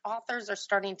think authors are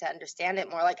starting to understand it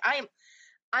more. Like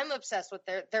I'm obsessed with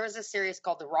there was a series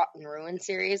called the Rotten Ruin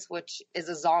series, which is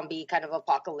a zombie kind of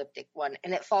apocalyptic one,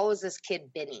 and it follows this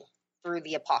kid Benny through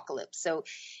the apocalypse. So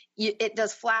it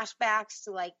does flashbacks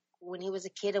to like when he was a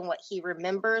kid and what he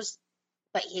remembers,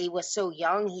 but he was so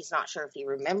young, he's not sure if he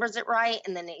remembers it right.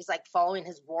 And then he's like following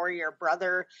his warrior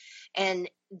brother, and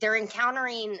they're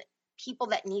encountering people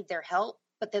that need their help,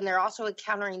 but then they're also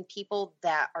encountering people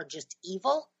that are just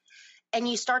evil. And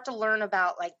you start to learn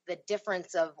about like the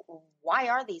difference of why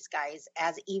are these guys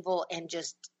as evil and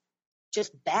just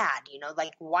bad,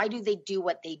 like why do they do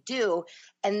what they do?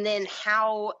 And then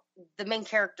how the main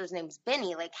character's name's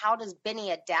Benny, like how does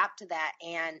Benny adapt to that,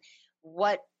 and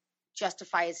what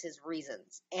justifies his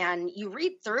reasons? And you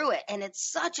read through it, and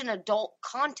it's such an adult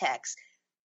context,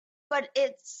 but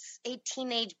it's a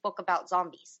teenage book about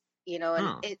zombies,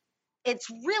 and it's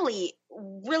really,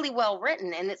 really well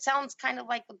written. And it sounds kind of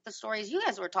like the stories you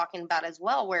guys were talking about as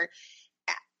well, where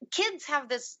kids have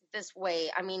this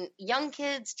way. I mean, young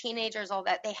kids, teenagers, all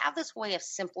that, they have this way of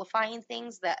simplifying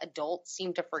things that adults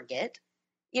seem to forget,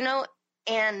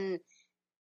 and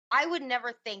I would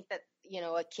never think that,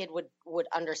 a kid would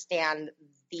understand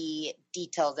the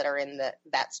details that are in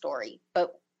that story.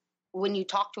 But when you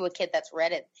talk to a kid that's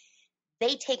read it,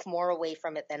 they take more away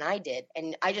from it than I did.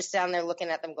 And I just stand there looking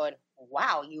at them going,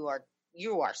 wow, you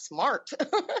are smart.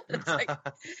 It's like,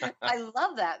 I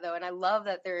love that though. And I love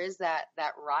that there is that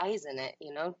rise in it,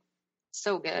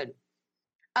 so good.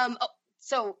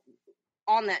 So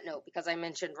on that note, because I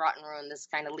mentioned Rotten Ruin, this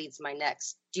kind of leads to my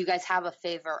next. Do you guys have a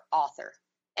favorite author?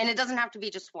 And it doesn't have to be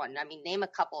just one. I mean, name a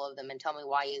couple of them and tell me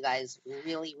why you guys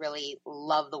really, really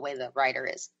love the way the writer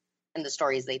is and the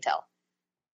stories they tell.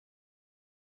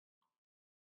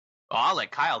 Oh, I'll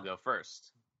let Kyle go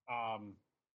first. I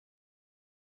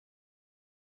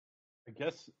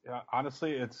guess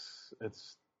honestly, it's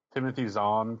Timothy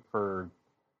Zahn for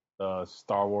the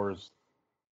Star Wars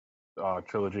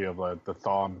trilogy of the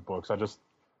Thrawn books. I just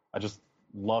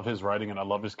love his writing, and I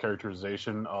love his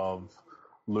characterization of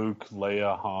Luke,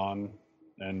 Leia, Han,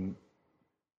 and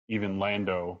even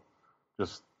Lando.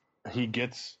 Just he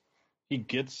gets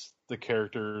the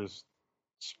characters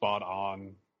spot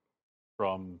on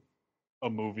from a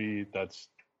movie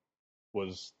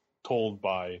was told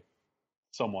by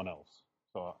someone else.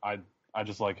 So I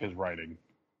just like his writing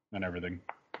and everything.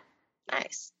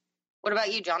 Nice. What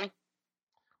about you, Johnny?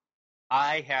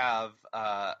 I have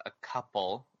a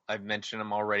couple. I've mentioned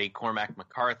them already. Cormac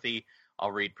McCarthy.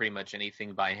 I'll read pretty much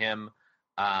anything by him.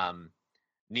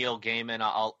 Neil Gaiman.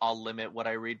 I'll limit what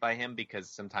I read by him because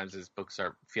sometimes his books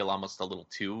feel almost a little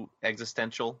too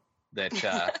existential. That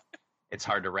it's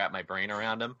hard to wrap my brain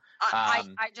around them.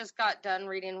 I just got done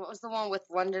reading. What was the one with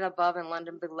London Above and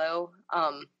London Below?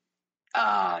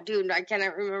 Oh, dude, I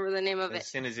cannot remember the name of it. As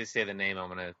soon as you say the name, I'm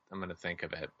gonna think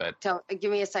of it. But Give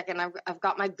me a second. I've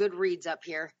got my Goodreads up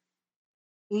here.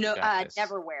 No,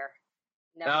 Neverwhere.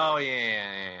 Oh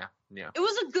yeah. It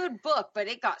was a good book, but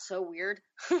it got so weird.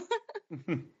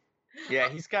 Yeah,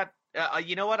 he's got.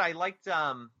 You know what? I liked.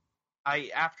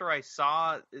 After I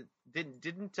saw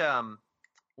didn't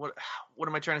what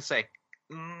am I trying to say?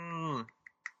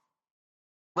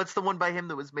 What's the one by him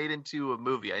that was made into a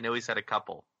movie? I know he's had a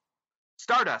couple.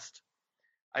 Stardust.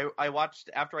 I watched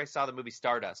after I saw the movie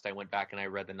Stardust. I went back and I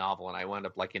read the novel, and I wound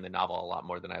up liking the novel a lot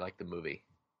more than I liked the movie.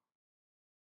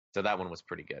 So that one was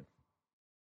pretty good.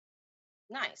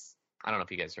 Nice. I don't know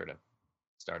if you guys heard of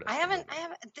Stardust. I haven't.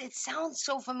 It sounds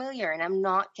so familiar, and I'm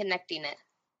not connecting it.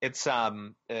 It's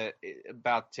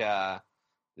about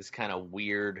this kind of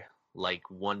weird, like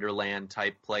Wonderland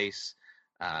type place,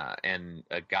 and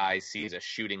a guy sees a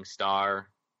shooting star,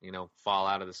 fall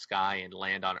out of the sky and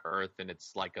land on Earth, and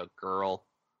it's like a girl.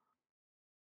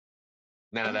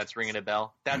 None of that's ringing a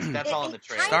bell. That's all in the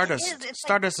trailer.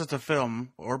 Stardust is a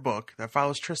film or book that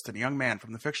follows Tristan, a young man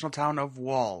from the fictional town of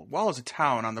Wall. Wall is a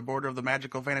town on the border of the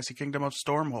magical fantasy kingdom of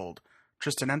Stormhold.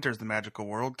 Tristan enters the magical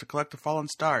world to collect a fallen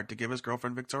star to give his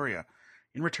girlfriend Victoria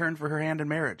in return for her hand in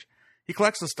marriage. He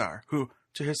collects the star, who,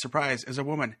 to his surprise, is a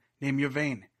woman named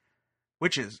Yvain.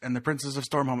 Witches and the princes of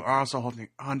Stormhold are also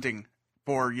hunting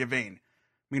for Yvain.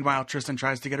 Meanwhile, Tristan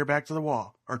tries to get her back to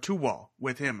Wall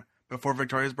with him before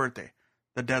Victoria's birthday,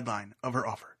 the deadline of her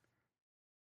offer.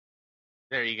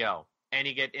 There you go. And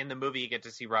in the movie, you get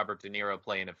to see Robert De Niro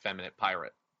play an effeminate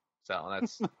pirate. So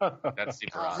that's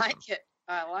super awesome. I like it.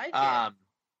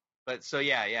 But so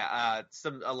yeah.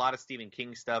 A lot of Stephen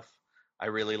King stuff I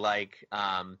really like.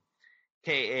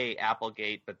 K.A.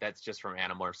 Applegate, but that's just from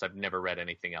Animorphs. I've never read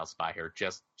anything else by her,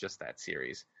 just that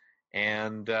series.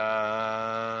 And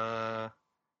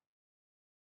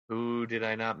who did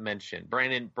I not mention?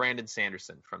 Brandon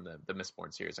Sanderson from the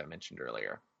Mistborn series I mentioned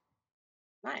earlier.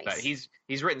 Nice. But he's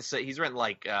written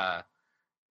like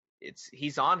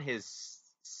he's on his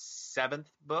 7th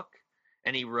book,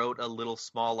 and he wrote a little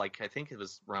small, like I think it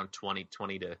was around 20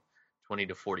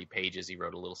 to 40 pages. He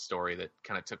wrote a little story that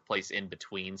kind of took place in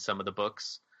between some of the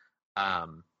books, that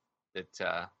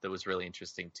was really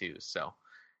interesting too. So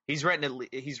he's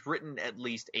written at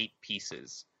least 8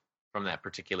 pieces from that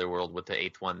particular world, with the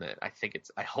 8th one that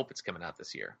I hope it's coming out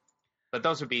this year. But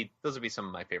those would be some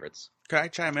of my favorites. Could I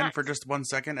chime in for just 1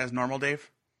 second as normal Dave?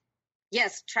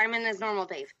 Yes, chime in as normal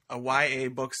Dave. A YA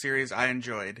book series I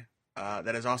enjoyed,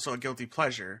 that is also a guilty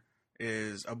pleasure,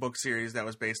 is a book series that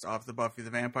was based off the Buffy the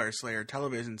Vampire Slayer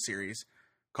television series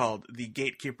called The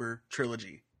Gatekeeper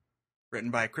Trilogy,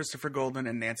 written by Christopher Golden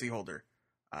and Nancy Holder.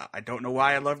 I don't know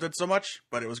why I loved it so much,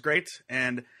 but it was great.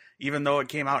 And even though it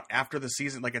came out after the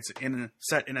season, like it's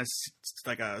set in a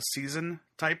season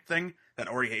type thing that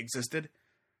already existed,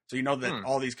 so you know that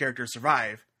all these characters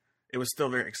survive, it was still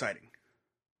very exciting.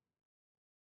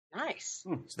 Nice.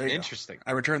 So there you Interesting. go.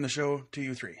 I return the show to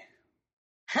you 3.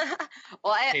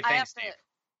 Well, Hey, thanks, Dave.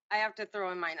 I have to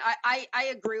throw in mine. I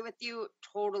agree with you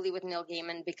totally with Neil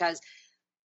Gaiman, because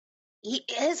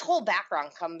his whole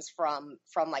background comes from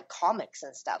like comics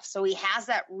and stuff. So he has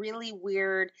that really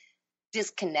weird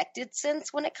disconnected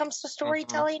sense when it comes to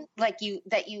storytelling, like you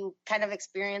kind of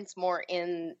experience more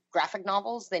in graphic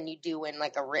novels than you do in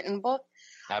like a written book.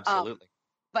 Absolutely.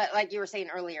 But like you were saying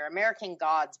earlier, American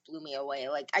Gods blew me away.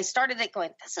 Like I started it going,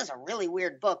 this is a really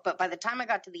weird book. But by the time I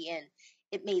got to the end,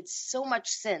 it made so much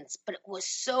sense, but it was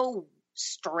so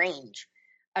strange.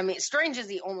 I mean, strange is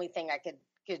the only thing I could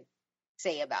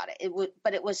say about it.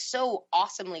 But it was so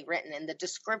awesomely written, and the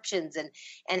descriptions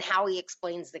and how he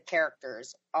explains the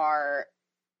characters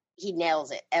he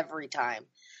nails it every time.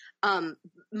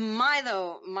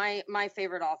 My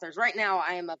favorite authors right now,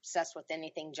 I am obsessed with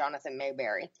anything Jonathan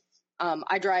Mayberry.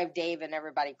 I drive Dave and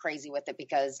everybody crazy with it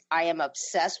because I am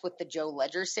obsessed with the Joe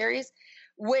Ledger series,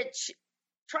 which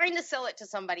trying to sell it to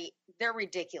somebody, they're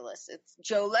ridiculous. It's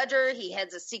Joe Ledger. He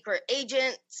heads a secret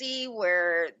agency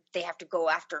where they have to go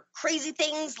after crazy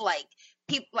things like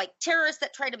people like terrorists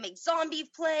that try to make zombie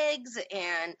plagues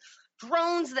and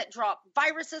drones that drop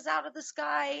viruses out of the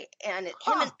sky, and him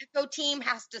and Echo Team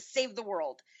has to save the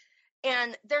world.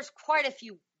 And there's quite a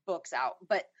few books out,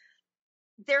 but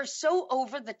they're so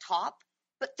over the top,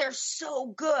 but they're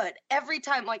so good every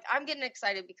time. Like, I'm getting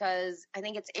excited because I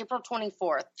think it's April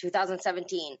 24th,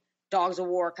 2017. Dogs of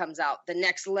War comes out, the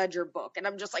next Ledger book. And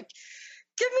I'm just like,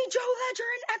 give me Joe Ledger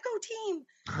and Echo Team.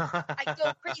 I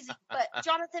go crazy. But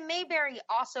Jonathan Mayberry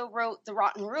also wrote the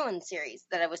Rotten Ruin series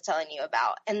that I was telling you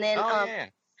about. And then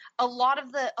a lot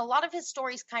of his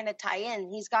stories kind of tie in.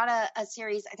 He's got a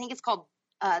series, I think it's called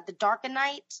The Dark of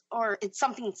Night, or it's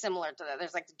something similar to that.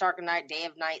 There's like The Dark of Night, Day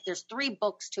of Night. There's 3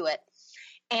 books to it.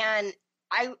 And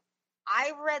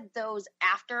I read those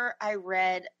after I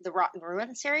read the Rotten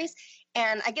Ruin series,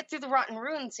 and I get through the Rotten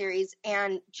Ruin series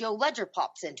and Joe Ledger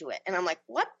pops into it. And I'm like,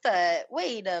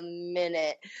 wait a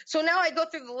minute. So now I go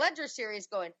through the Ledger series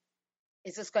going,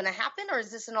 is this going to happen, or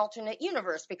is this an alternate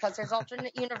universe? Because there's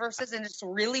alternate universes and it's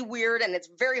really weird and it's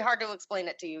very hard to explain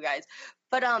it to you guys.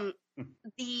 But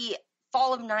the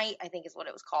Fall of Night, I think is what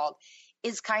it was called,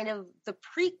 is kind of the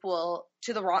prequel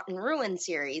to the Rotten Ruin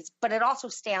series, but it also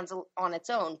stands on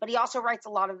its own. But he also writes a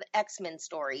lot of the X-Men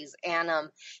stories, and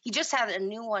he just had a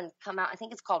new one come out. I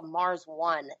think it's called Mars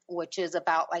One, which is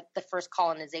about like the first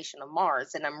colonization of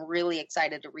Mars, and I'm really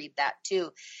excited to read that too,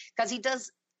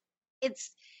 because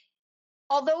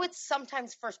although it's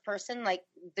sometimes first person, like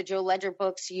the Joe Ledger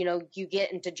books, you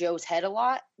get into Joe's head a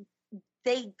lot.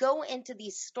 They go into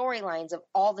these storylines of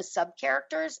all the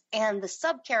sub-characters, and the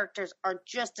sub-characters are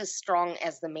just as strong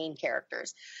as the main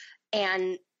characters.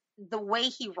 And the way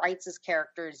he writes his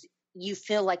characters, you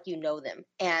feel like you know them,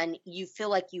 and you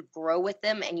feel like you grow with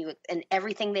them, and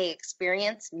everything they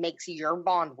experience makes your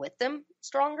bond with them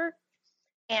stronger.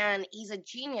 And he's a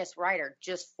genius writer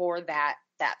just for that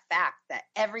fact that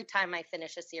every time I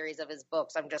finish a series of his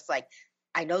books, I'm just like,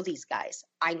 I know these guys.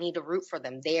 I need to root for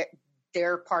them.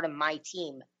 They're part of my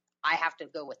team. I have to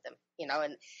go with them,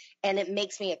 and it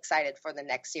makes me excited for the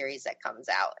next series that comes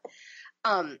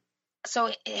out. So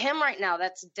him right now,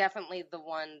 that's definitely the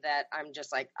one that I'm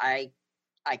just like, I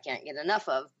can't get enough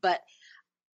of. But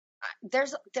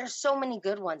there's so many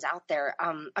good ones out there.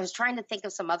 I was trying to think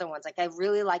of some other ones. Like, I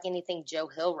really like anything Joe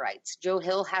Hill writes. Joe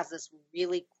Hill has this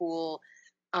really cool,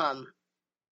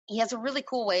 he has a really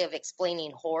cool way of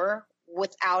explaining horror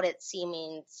without it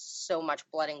seeming so much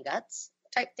blood and guts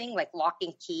type thing, like Lock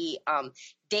and Key.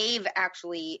 Dave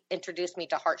actually introduced me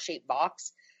to Heart-Shaped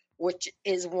Box, which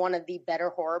is one of the better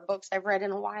horror books I've read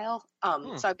in a while.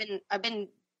 So I've been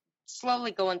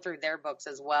slowly going through their books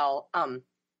as well.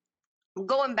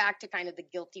 Going back to kind of the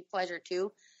guilty pleasure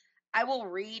too, I will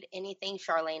read anything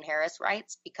Charlaine Harris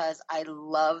writes because I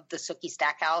love the Sookie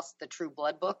Stackhouse, the True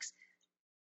Blood books.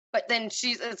 But then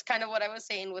it's kind of what I was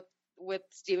saying with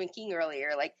Stephen King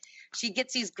earlier. Like, she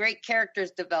gets these great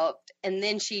characters developed, and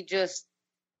then she just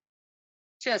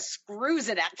screws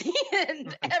it at the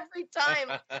end every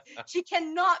time. She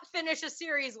cannot finish a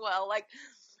series well. Like,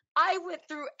 I went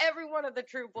through every one of the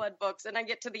True Blood books, and I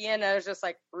get to the end, and I was just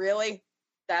like, really?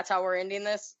 That's how we're ending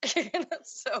this?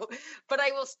 But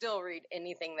I will still read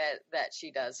anything that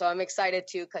she does. So I'm excited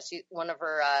too, because she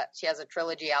has a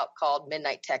trilogy out called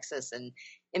Midnight Texas, and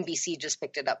NBC just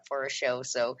picked it up for a show.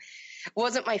 So it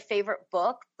wasn't my favorite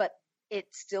book, but it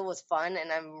still was fun,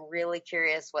 and I'm really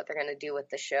curious what they're going to do with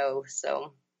the show.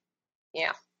 So,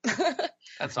 yeah.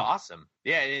 That's awesome.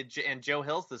 Yeah, and Joe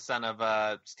Hill's the son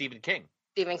of Stephen King.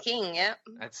 Stephen King, yeah.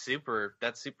 That's super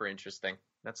interesting.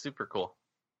 That's super cool.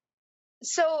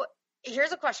 So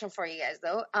here's a question for you guys,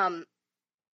 though.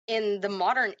 In the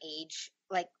modern age,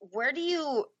 like, where do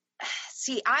you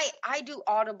see? I do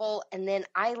Audible, and then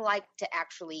I like to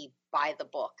actually buy the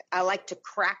book. I like to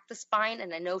crack the spine,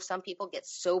 and I know some people get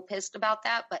so pissed about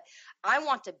that, but I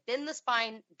want to bend the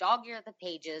spine, dog-ear the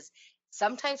pages,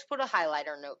 sometimes put a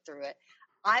highlighter note through it.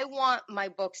 I want my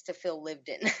books to feel lived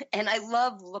in, and I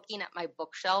love looking at my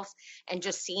bookshelves and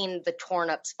just seeing the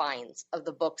torn up spines of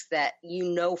the books that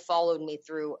followed me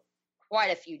through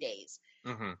quite a few days.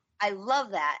 Mm-hmm. I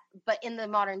love that. But in the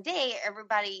modern day,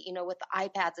 everybody, with the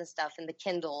iPads and stuff and the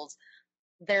Kindles,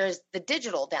 there's the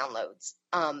digital downloads.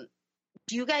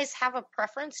 Do you guys have a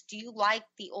preference? Do you like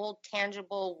the old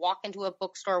tangible walk into a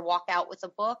bookstore, walk out with a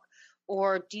book,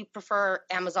 or do you prefer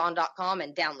Amazon.com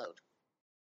and download?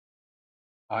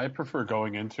 I prefer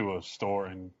going into a store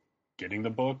and getting the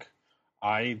book.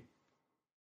 I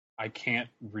can't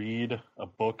read a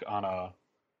book on a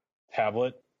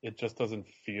tablet. It just doesn't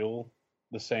feel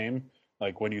the same.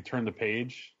 Like, when you turn the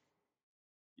page,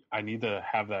 I need to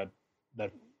have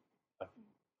that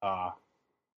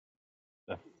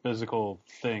physical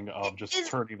thing of just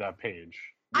turning that page.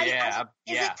 I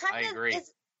agree.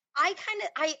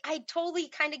 I totally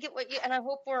kind of get what you, and I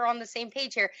hope we're on the same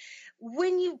page here.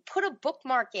 When you put a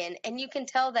bookmark in and you can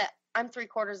tell that I'm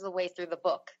 3/4 of the way through the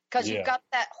book because you've got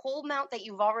that whole amount that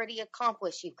you've already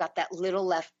accomplished. You've got that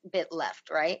little bit left,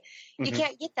 right? Mm-hmm. You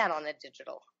can't get that on a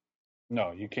digital.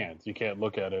 No, you can't. You can't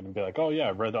look at it and be like, oh yeah,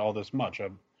 I've read all this much.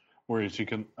 Whereas you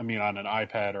can, on an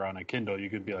iPad or on a Kindle, you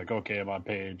could be like, okay, I'm on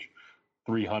page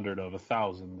 300 of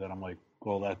 1,000. And I'm like,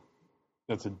 well,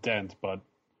 that's a dent, but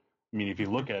if you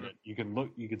look at it, you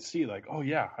can see like, oh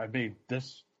yeah, I made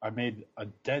a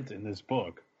dent in this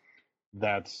book.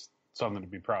 That's something to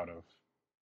be proud of.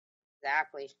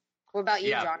 Exactly. What about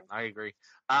you, John? I agree.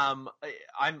 I'm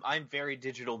very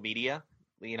digital media.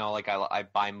 Like I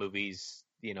buy movies,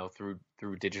 through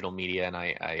digital media, and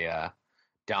I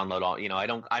download all.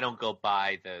 I don't go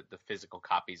buy the physical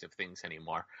copies of things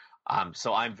anymore.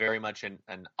 So I'm very much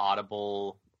an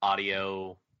Audible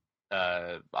audiobook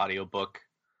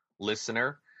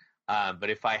listener. But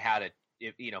if I had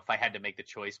to make the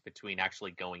choice between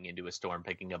actually going into a store and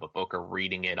picking up a book or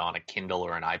reading it on a Kindle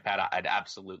or an iPad, I'd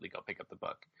absolutely go pick up the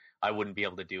book. I wouldn't be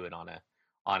able to do it on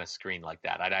a screen like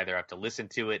that. I'd either have to listen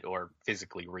to it or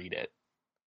physically read it.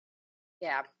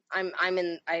 Yeah, I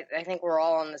think we're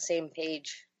all on the same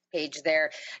page there.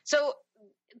 So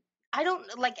I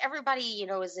don't, like, everybody,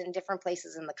 is in different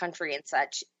places in the country and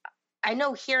such. I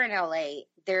know here in LA,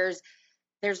 there's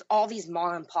all these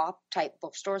mom and pop type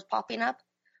bookstores popping up,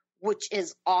 which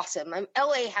is awesome.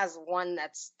 LA has one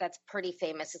that's pretty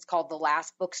famous. It's called The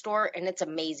Last Bookstore, and it's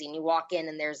amazing. You walk in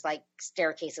and there's like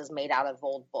staircases made out of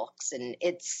old books, and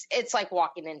it's like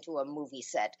walking into a movie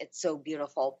set. It's so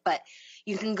beautiful. But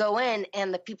you can go in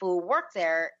and the people who work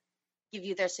there give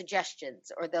you their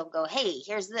suggestions, or they'll go, hey,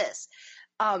 here's this.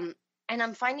 And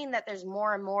I'm finding that there's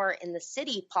more and more in the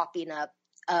city popping up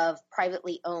of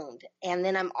privately owned. And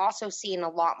then I'm also seeing a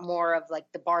lot more of like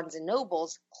the Barnes and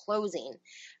Nobles closing.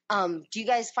 Do you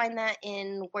guys find that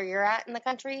in where you're at in the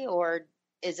country, or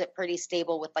is it pretty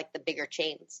stable with like the bigger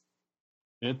chains?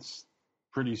 It's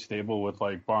pretty stable with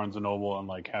like Barnes and Noble and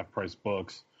like Half Price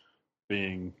Books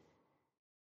being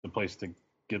the place to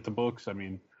get the books.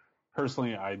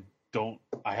 Personally, I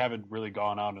haven't really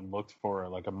gone out and looked for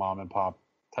like a mom and pop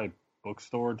type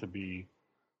bookstore to be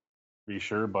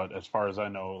sure, but as far as I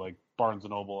know, like Barnes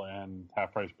and Noble and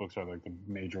Half Price Books are like the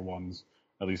major ones,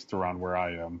 at least around where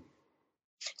I am.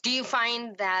 Do you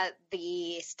find that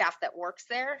the staff that works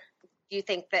there, do you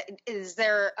think that, is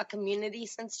there a community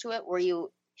sense to it where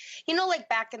like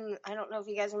back in, I don't know if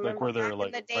you guys remember, like where they're like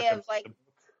in the day of like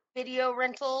video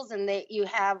rentals and you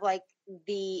have like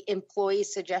the employee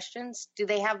suggestions? Do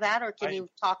they have that, or can you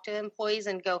talk to employees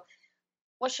and go,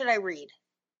 what should I read?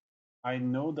 I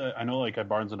know like at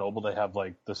Barnes and Noble they have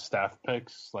like the staff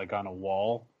picks like on a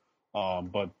wall,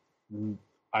 but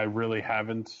I really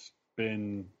haven't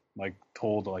been like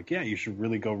told like, yeah, you should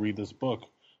really go read this book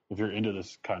if you're into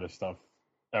this kind of stuff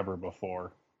ever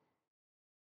before.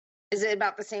 Is it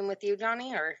about the same with you,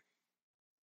 Johnny, or?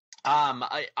 I'm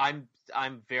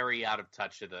very out of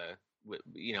touch of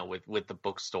with the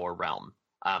bookstore realm.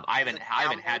 I haven't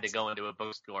had to go into a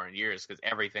bookstore in years because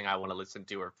everything I want to listen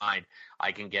to or find,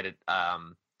 I can get it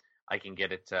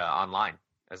online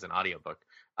as an audiobook.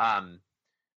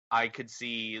 I could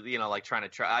see, like trying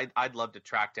to I'd love to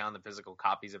track down the physical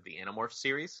copies of the Animorphs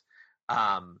series.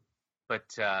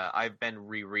 But I've been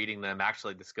rereading them.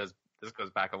 Actually, this goes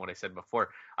back on what I said before.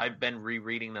 I've been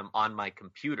rereading them on my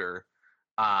computer,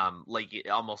 like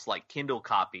almost like Kindle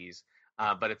copies.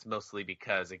 But it's mostly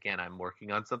because, again, I'm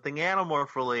working on something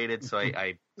Animorph related, so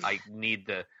I need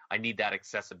that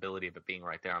accessibility of it being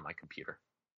right there on my computer.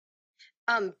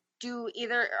 Are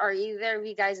either of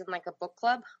you guys in like a book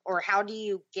club, or how do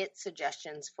you get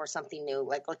suggestions for something new?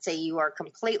 Like, let's say you are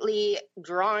completely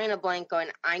drawing a blank, going,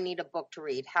 I need a book to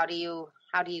read. How do you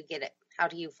get it? How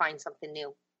do you find something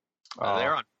new?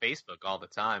 They're on Facebook all the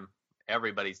time.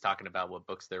 Everybody's talking about what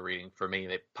books they're reading. For me,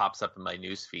 it pops up in my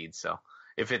news feed. So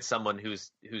if it's someone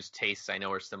whose tastes I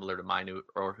know are similar to mine,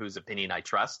 or whose opinion I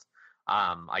trust,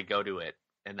 I go to it.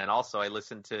 And then also I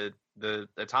listen to the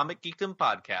Atomic Geekdom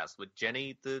podcast with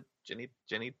Jenny the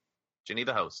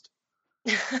host.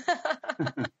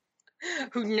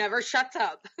 Who never shuts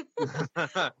up.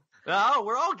 Oh,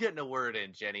 we're all getting a word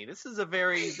in, Jenny. This is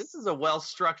a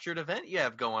well-structured event you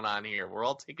have going on here. We're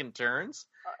all taking turns.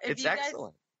 It's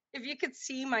excellent. If you could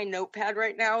see my notepad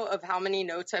right now of how many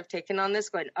notes I've taken on this,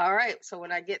 going, all right, so when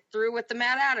I get through with the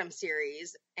Matt Adams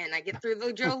series and I get through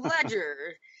the Joe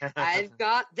Ledger, I've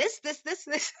got this.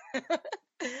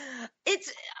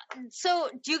 It's so,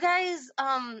 do you guys,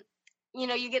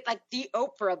 you get like the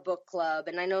Oprah book club,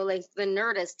 and I know like the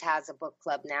Nerdist has a book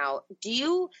club now. Do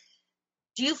you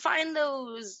find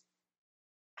those,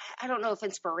 I don't know if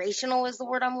inspirational is the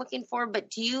word I'm looking for, but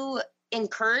do you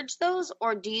encourage those,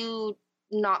 or do you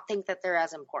not think that they're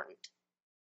as important?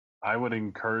 I would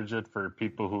encourage it for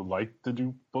people who like to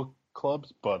do book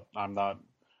clubs, but I'm not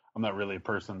really a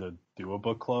person to do a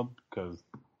book club because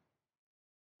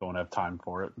don't have time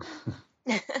for it.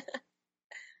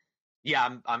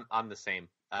 Yeah, I'm the same.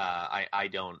 I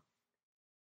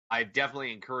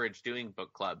definitely encourage doing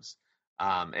book clubs.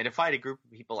 And if I had a group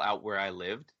of people out where I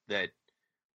lived that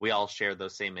we all share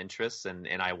those same interests and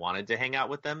I wanted to hang out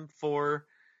with them for,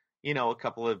 a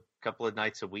couple of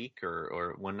nights a week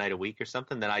or one night a week or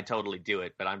something, then I totally do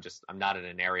it. But I'm not in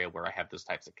an area where I have those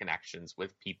types of connections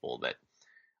with people that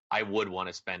I would want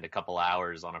to spend a couple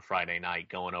hours on a Friday night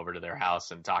going over to their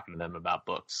house and talking to them about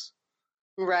books.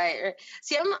 Right.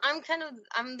 See,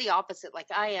 I'm the opposite. Like,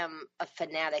 I am a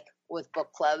fanatic with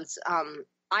book clubs.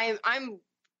 I'm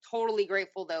totally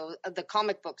grateful though. The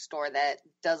comic book store that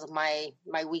does my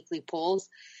weekly pulls,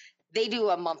 they do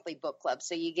a monthly book club.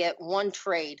 So you get one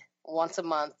trade once a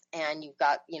month, and you've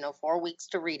got 4 weeks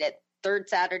to read it. Third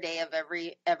Saturday of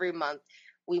every month,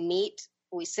 we meet,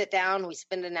 we sit down, we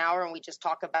spend an hour, and we just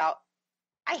talk about,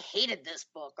 I hated this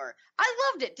book, or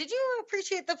I loved it. Did you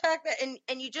appreciate the fact that,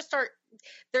 and you just start,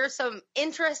 there's some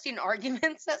interesting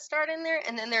arguments that start in there.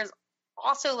 And then there's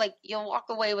also like, you'll walk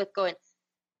away with going,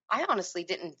 I honestly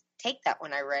didn't take that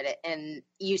when I read it. And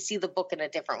you see the book in a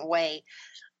different way.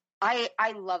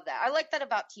 I love that. I like that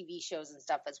about TV shows and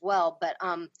stuff as well. But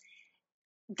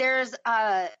there's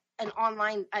an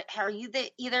online, are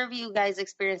either of you guys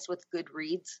experienced with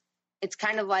Goodreads? It's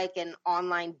kind of like an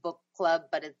online book club,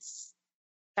 but it's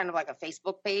kind of like a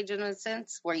Facebook page in a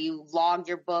sense, where you log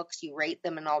your books, you rate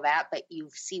them and all that, but you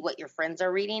see what your friends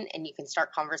are reading and you can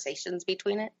start conversations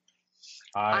between it.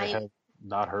 I have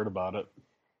not heard about it.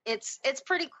 It's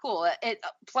pretty cool.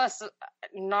 Plus,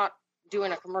 not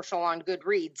doing a commercial on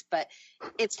Goodreads, but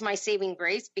it's my saving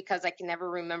grace because I can never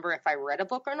remember if I read a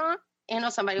book or not.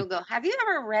 Somebody will go, have you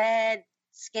ever read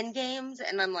Skin Games?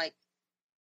 And I'm like,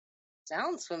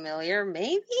 sounds familiar,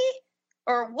 maybe?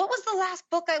 Or what was the last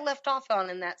book I left off on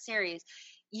in that series?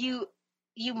 You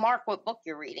mark what book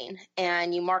you're reading,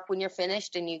 and you mark when you're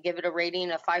finished, and you give it a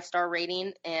rating, a 5-star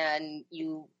rating, and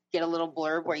you get a little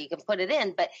blurb where you can put it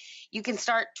in. But you can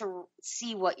start to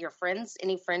see what your friends,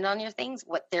 any friend on your things,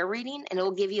 what they're reading, and it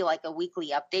will give you like a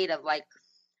weekly update of like,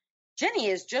 Jenny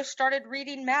has just started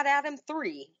reading Mad Adam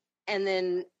 3. And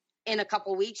then in a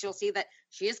couple weeks, you'll see that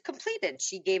she has completed.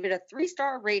 She gave it a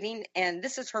 3-star rating, and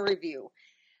this is her review.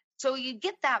 So you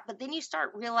get that, but then you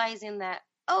start realizing that,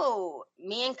 oh,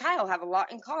 me and Kyle have a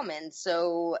lot in common.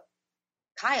 So,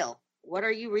 Kyle, what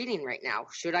are you reading right now?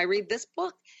 Should I read this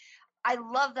book? I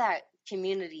love that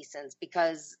community sense,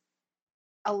 because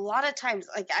a lot of times,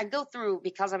 like, I go through,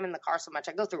 because I'm in the car so much,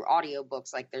 I go through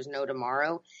audiobooks like there's no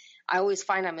tomorrow. I always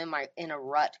find I'm in a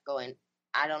rut going,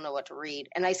 I don't know what to read.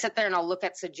 And I sit there and I'll look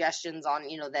at suggestions on,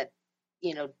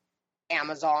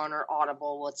 Amazon or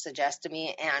Audible will suggest to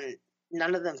me, and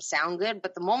none of them sound good.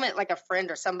 But the moment like a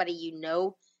friend or somebody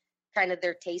kind of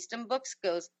their taste in books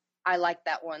goes, I like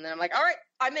that one, then I'm like, all right,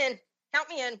 I'm in. Count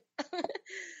me in.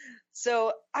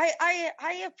 So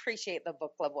I appreciate the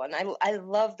book club one. I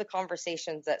love the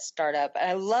conversations that start up. And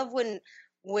I love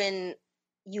when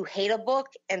you hate a book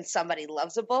and somebody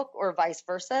loves a book, or vice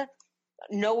versa,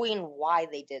 knowing why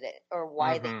they did it or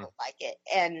why they don't like it.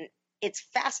 And it's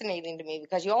fascinating to me,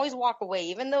 because you always walk away,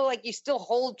 even though like you still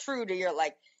hold true to your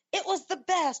like, it was the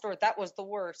best or that was the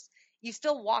worst, you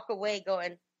still walk away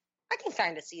going, I can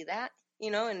kind of see that,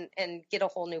 and get a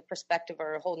whole new perspective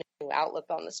or a whole new outlook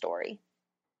on the story.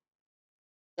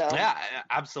 So, yeah,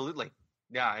 absolutely.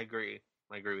 Yeah, I agree.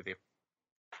 I agree with you.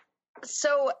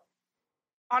 So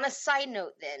on a side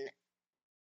note then,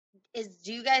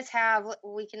 do you guys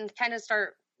we can kind of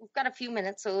start, we've got a few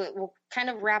minutes, so we'll kind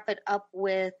of wrap it up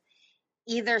with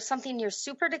either something you're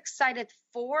super excited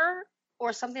for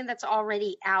or something that's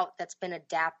already out that's been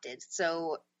adapted.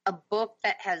 So a book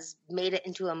that has made it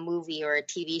into a movie or a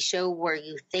TV show where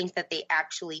you think that they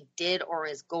actually did or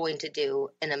is going to do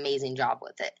an amazing job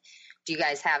with it. Do you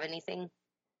guys have anything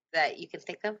that you can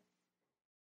think of?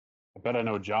 I bet I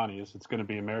know Johnny's. It's going to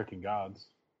be American Gods.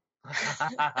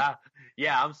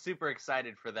 Yeah, I'm super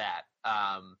excited for that.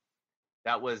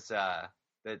 That was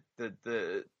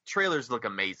the trailers look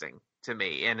amazing to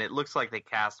me, and it looks like they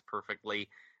cast perfectly.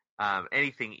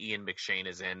 Anything Ian McShane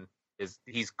is in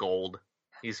he's gold.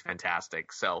 He's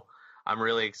fantastic. So I'm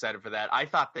really excited for that. I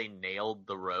thought they nailed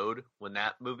The Road when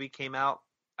that movie came out.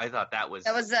 I thought that was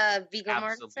Viggo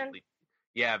Mortensen.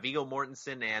 Yeah, Viggo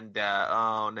Mortensen and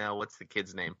oh no, what's the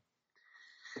kid's name?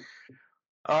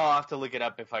 Oh, I'll have to look it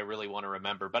up if I really want to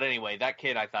remember. But anyway, that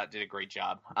kid I thought did a great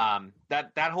job.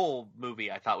 That whole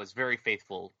movie I thought was very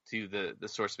faithful to the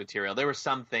source material. There were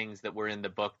some things that were in the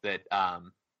book that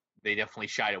they definitely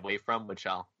shied away from, which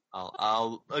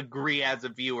I'll agree as a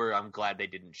viewer. I'm glad they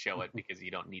didn't show it because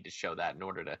you don't need to show that in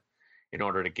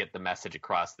order to get the message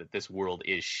across that this world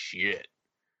is shit.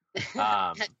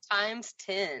 Times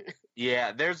 10.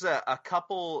 Yeah, there's a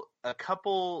couple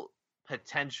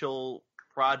potential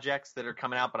projects that are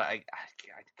coming out, but I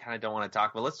kind of don't want to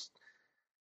talk. But let's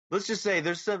just say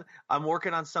I'm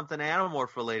working on something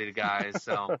Animorph related, guys.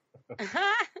 So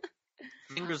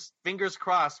fingers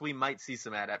crossed, we might see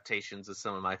some adaptations of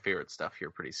some of my favorite stuff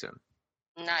here pretty soon.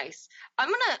 Nice.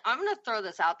 I'm gonna throw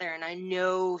this out there, and I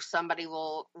know somebody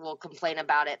will complain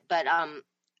about it, but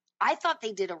I thought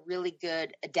they did a really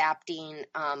good adapting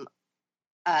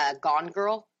Gone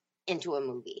Girl into a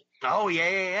movie. Oh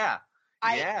yeah.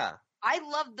 I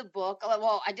loved the book.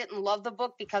 Well, I didn't love the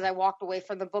book because I walked away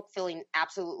from the book feeling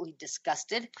absolutely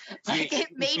disgusted. Like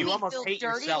it made me feel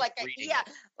dirty. Like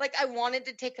I wanted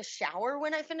to take a shower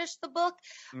when I finished the book.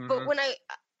 Mm-hmm. But when I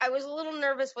was a little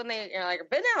nervous when they like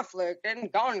Ben Affleck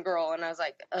and Gone Girl, and I was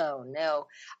like, oh no.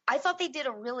 I thought they did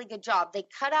a really good job. They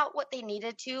cut out what they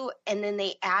needed to, and then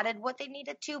they added what they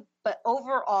needed to. But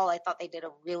overall, I thought they did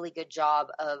a really good job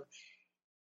of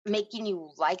making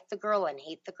you like the girl and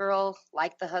hate the girl,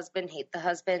 like the husband, hate the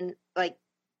husband. Like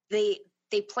they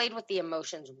played with the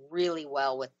emotions really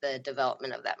well with the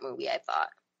development of that movie, I thought.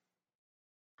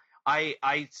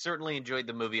 I certainly enjoyed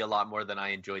the movie a lot more than I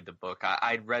enjoyed the book.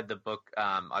 I'd read the book.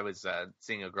 I was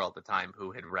seeing a girl at the time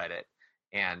who had read it.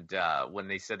 And when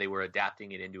they said they were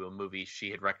adapting it into a movie, she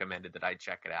had recommended that I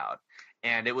check it out.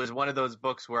 And it was one of those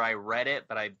books where I read it,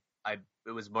 but it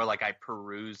was more like I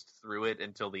perused through it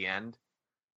until the end.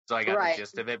 So I got the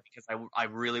gist of it because I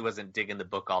really wasn't digging the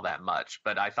book all that much.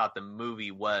 But I thought the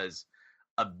movie was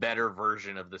a better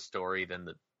version of the story than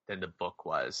the book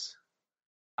was.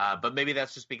 But maybe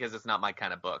that's just because it's not my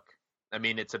kind of book. I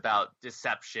mean, it's about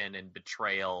deception and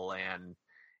betrayal and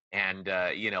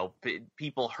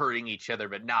people hurting each other,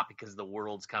 but not because the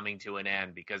world's coming to an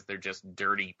end, because they're just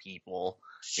dirty people.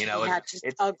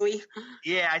 It's ugly.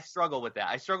 Yeah, I struggle with that.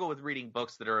 I struggle with reading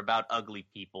books that are about ugly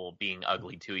people being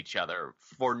ugly to each other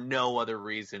for no other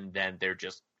reason than they're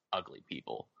just ugly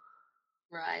people.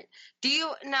 Right.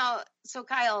 So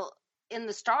Kyle, in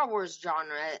the Star Wars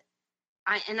genre,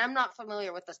 I'm not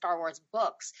familiar with the Star Wars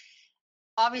books.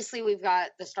 Obviously, we've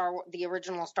got the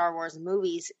original Star Wars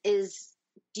movies.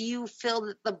 Do you feel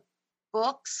that the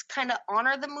books kind of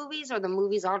honor the movies, or the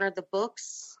movies honor the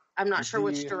books? I'm not sure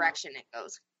which direction it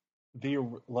goes.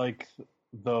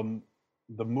 The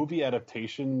movie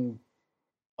adaptation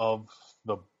of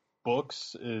the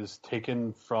books is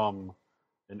taken from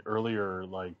an earlier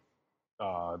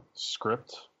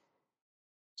script.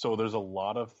 So there's a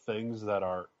lot of things that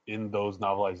are in those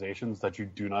novelizations that you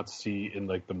do not see in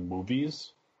the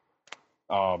movies.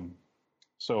 But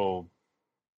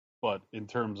in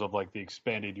terms of the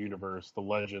expanded universe, the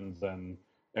legends, and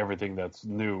everything that's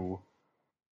new,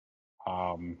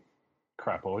 what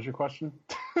was your question?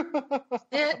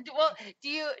 Well, do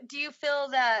you feel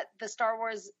that the Star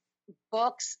Wars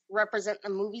books represent the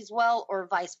movies well, or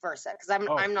vice versa? Because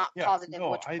I'm not positive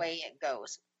which way it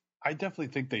goes. I definitely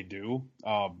think they do.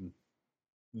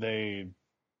 They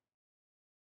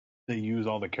use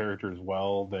all the characters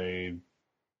well. I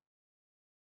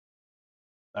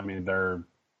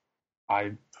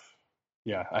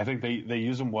think they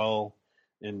use them well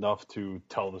enough to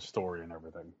tell the story and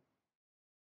everything.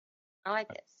 I like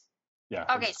it. Yeah.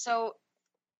 Okay, so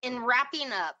in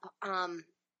wrapping up,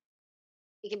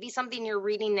 it could be something you're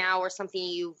reading now or something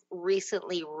you've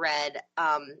recently read.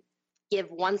 Give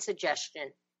one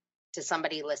suggestion to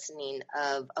somebody listening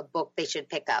of a book they should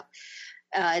pick up.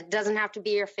 It doesn't have to be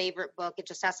your favorite book. It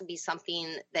just has to be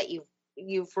something that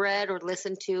you've read or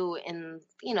listened to in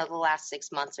the last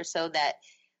 6 months or so that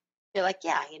you're like,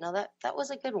 yeah, that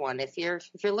was a good one. If you're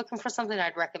looking for something,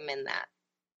 I'd recommend that.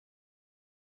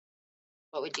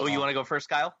 What would you? Oh, you want to go first,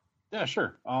 Kyle? Yeah,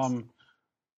 sure. A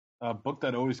book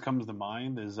that always comes to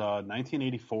mind is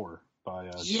 1984 by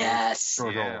George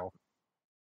Orwell.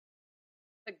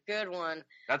 A good one.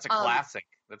 That's a classic.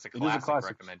 That's a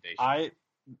classic recommendation.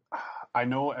 I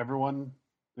know everyone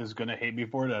is going to hate me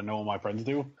for it. I know all my friends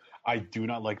do. I do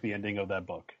not like the ending of that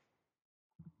book.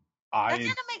 That kind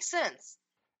of makes sense.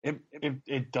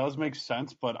 It does make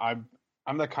sense, but I'm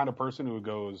that kind of person who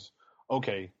goes,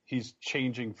 okay, he's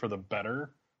changing for the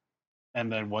better,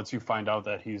 and then once you find out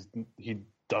that he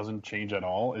doesn't change at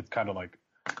all, it's kind of like,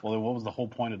 well, what was the whole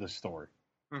point of this story?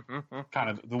 kind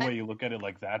of the way you look at it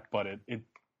like that, but it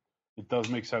does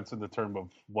make sense in the term of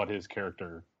what his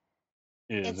character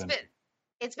is.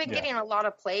 It's been getting a lot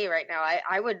of play right now.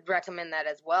 I would recommend that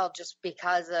as well, just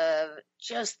because of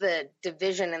just the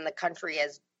division in the country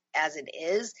as it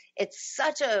is. It's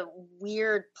such a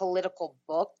weird political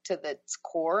book to its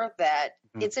core that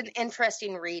it's an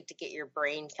interesting read to get your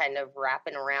brain kind of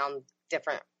wrapping around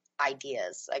different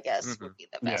ideas, I guess would be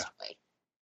the best way.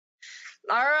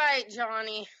 All right,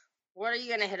 Johnny, what are you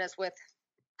going to hit us with?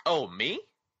 Oh, me?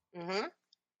 Mm-hmm.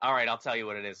 All right, I'll tell you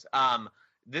what it is. I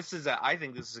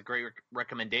think this is a great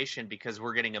recommendation because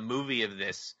we're getting a movie of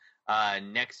this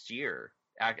next year.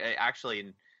 Actually,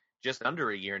 in just under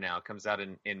a year now. It comes out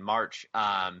in March.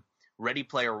 Ready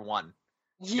Player One.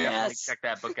 Yes. Definitely check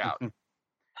that book out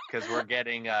because we're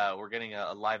getting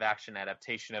a live action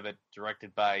adaptation of it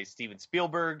directed by Steven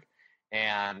Spielberg,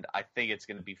 and I think it's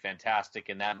going to be fantastic.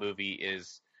 And that movie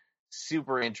is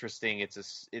super interesting.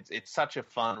 It's such a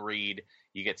fun read.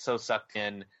 You get so sucked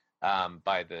in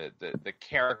by the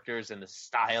characters and the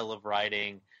style of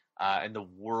writing and the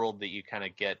world that you kind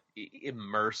of get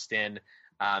immersed in.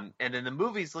 And then the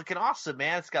movie's looking awesome,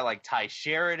 man. It's got like Ty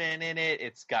Sheridan in it.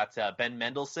 It's got Ben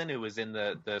Mendelsohn, who was in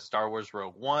the Star Wars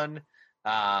Rogue One.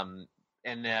 And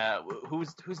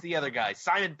who's the other guy?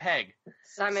 Simon Pegg.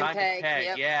 Simon Pegg.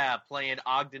 Yep. Yeah, playing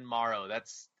Ogden Morrow.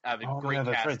 That's great yeah,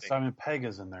 that's casting. right. Simon Pegg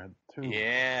is in there too.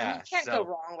 Yeah, you can't go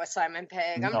wrong with Simon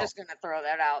Pegg. I'm just gonna throw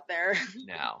that out there.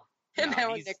 No, him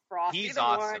and with Nick Frost. He's either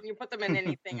awesome. one. You put them in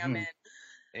anything, I'm in.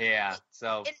 Yeah,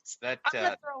 so I'm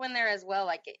gonna throw in there as well.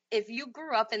 Like, if you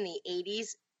grew up in the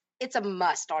 '80s, it's a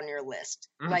must on your list.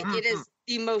 Like, it is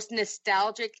the most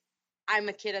nostalgic "I'm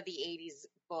a kid of the '80s"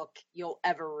 book you'll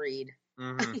ever read.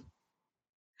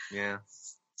 Yeah.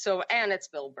 So, and it's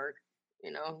Spielberg.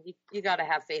 You know, you got to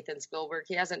have faith in Spielberg.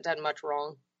 He hasn't done much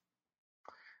wrong.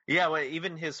 Yeah, well,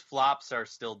 even his flops are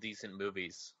still decent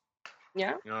movies.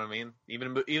 Yeah. You know what I mean?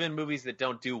 Even movies that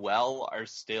don't do well are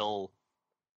still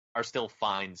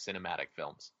fine cinematic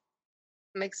films.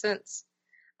 Makes sense.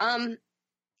 How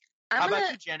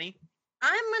about you, Jenny?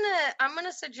 I'm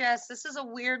gonna suggest, this is a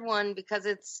weird one because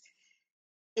it's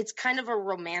kind of a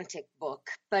romantic book,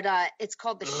 but it's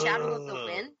called The Shadow of the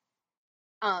Wind.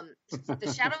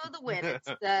 The Shadow of the Wind.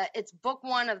 It's book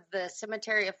one of the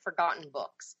Cemetery of Forgotten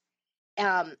Books.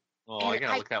 I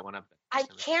gotta look that one up. I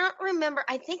can't remember.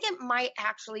 I think it might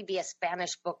actually be a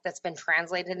Spanish book that's been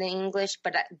translated in English,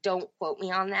 but don't quote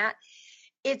me on that.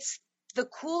 It's the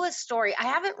coolest story. I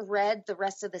haven't read the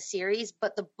rest of the series,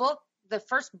 but the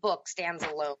first book stands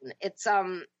alone.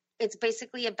 It's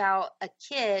basically about a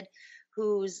kid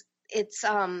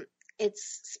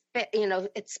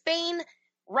it's Spain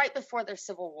right before their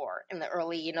Civil War in the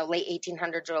early, late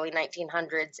 1800s, early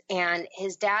 1900s. And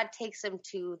his dad takes him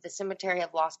to the Cemetery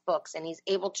of Lost Books, and he's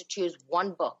able to choose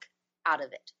one book out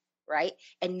of it, right?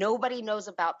 And nobody knows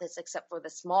about this except for the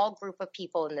small group of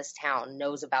people in this town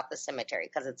knows about the cemetery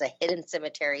because it's a hidden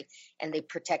cemetery and they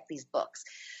protect these books.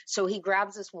 So he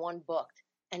grabs this one book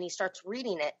and he starts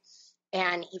reading it.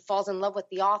 And he falls in love with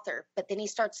the author, but then he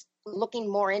starts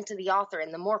looking more into the author.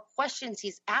 And the more questions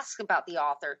he's asked about the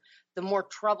author, the more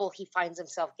trouble he finds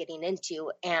himself getting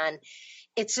into. And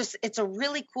it's a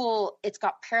really cool, it's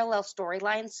got parallel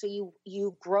storylines. So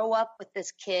you grow up with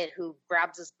this kid who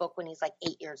grabs this book when he's like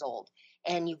 8 years old,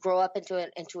 and you grow up into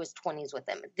his 20s with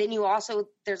him. Then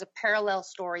there's a parallel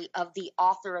story of the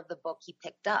author of the book he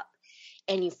picked up.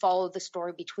 And you follow the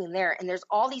story between there. And there's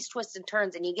all these twists and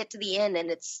turns, and you get to the end,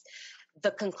 and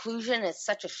the conclusion is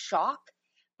such a shock,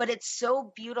 but it's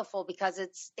so beautiful because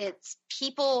it's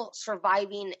people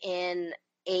surviving in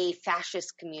a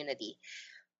fascist community.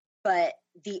 But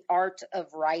the art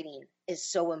of writing is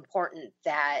so important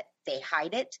that they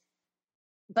hide it.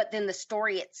 But then the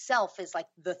story itself is like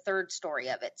the third story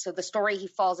of it. So the story he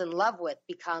falls in love with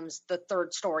becomes the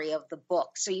third story of the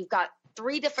book. So you've got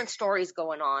 3 different stories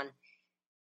going on.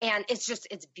 And it's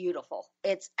beautiful.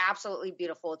 It's absolutely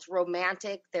beautiful. It's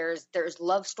romantic. There's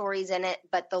love stories in it,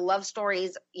 but the love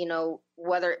stories,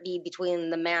 whether it be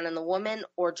between the man and the woman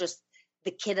or just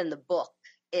the kid in the book,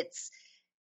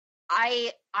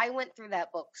 I went through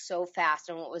that book so fast,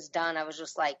 and when it was done, I was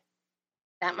just like,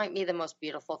 that might be the most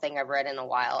beautiful thing I've read in a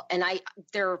while. And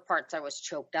there were parts I was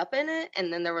choked up in it,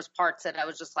 and then there was parts that I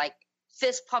was just like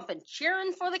fist pumping,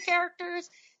 cheering for the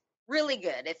characters. Really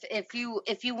good. If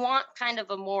you want kind of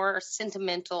a more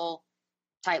sentimental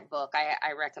type book,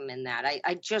 I recommend that.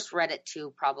 I just read it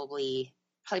too, probably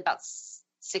about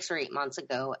 6 or 8 months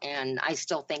ago, and I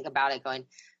still think about it going,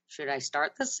 should I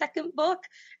start the second book?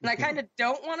 And I kind of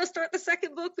don't want to start the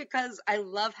second book because I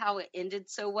love how it ended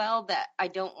so well that I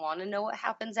don't want to know what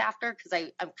happens after because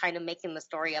I'm kind of making the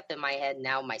story up in my head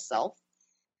now myself.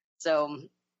 So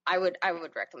I would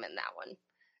recommend that one.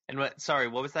 And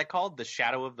what was that called? The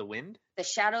Shadow of the Wind? The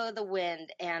Shadow of the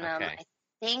Wind. And Okay. I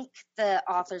think the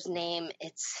author's name,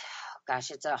 it's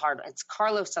a hard one. It's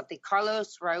Carlos something.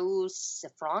 Carlos Raúl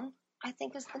Zafón, I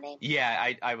think is the name.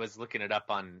 Yeah, I was looking it up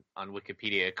on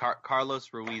Wikipedia. Carlos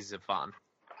Ruiz Zafón.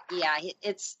 Yeah,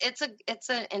 it's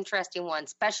an interesting one,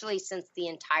 especially since the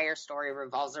entire story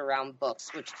revolves around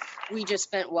books, which we just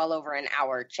spent well over an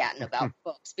hour chatting about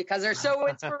books because they're so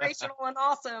inspirational and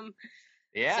awesome.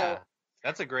 Yeah, So-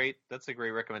 that's a great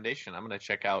recommendation. I'm going to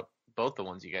check out both the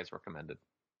ones you guys recommended.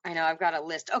 I know, I've got a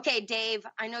list. Okay, Dave,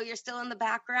 I know you're still in the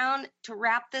background. To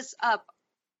wrap this up,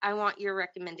 I want your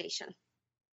recommendation.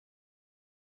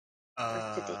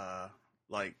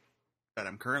 Like that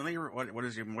I'm currently. What do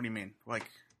you mean? Like,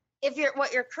 If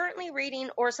what you're currently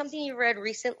reading or something you read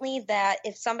recently that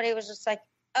if somebody was just like,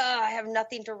 I have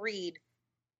nothing to read,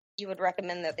 you would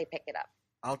recommend that they pick it up.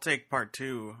 I'll take part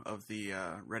 2 of the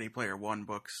Ready Player One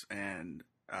books, and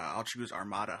I'll choose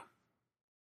Armada.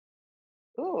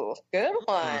 Ooh, good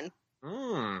one.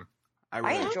 I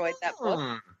I enjoyed that book.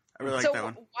 I really like So that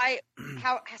one. why?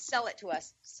 Sell it to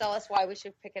us? Sell us why we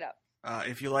should pick it up.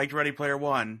 If you liked Ready Player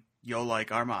One, you'll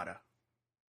like Armada.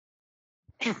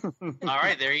 All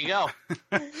right, there you go.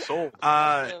 Sold.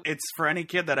 It's for any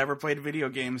kid that ever played video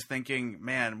games thinking,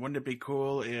 man, wouldn't it be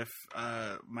cool if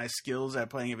my skills at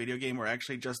playing a video game were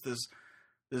actually just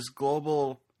this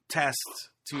global test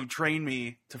to train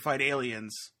me to fight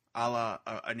aliens, a la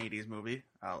an 80s movie.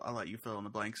 I'll let you fill in the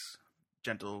blanks,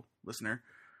 gentle listener.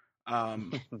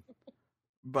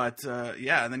 But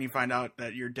yeah, and then you find out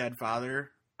that your dead father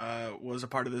was a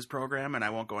part of this program, and I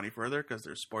won't go any further because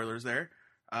there's spoilers there.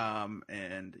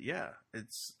 And yeah,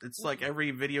 it's like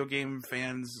every video game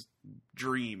fan's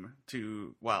dream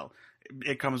to, well,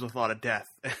 it comes with a lot of death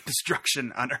and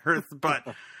destruction on Earth, but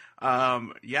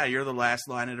yeah, you're the last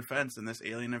line of defense in this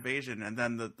alien invasion, and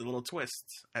then the little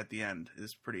twist at the end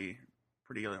is pretty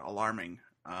alarming.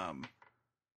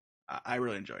 I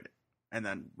really enjoyed it. And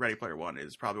then Ready Player One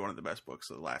is probably one of the best books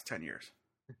of the last 10 years.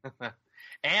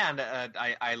 And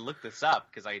I looked this up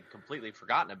because I had completely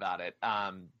forgotten about it.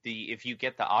 If you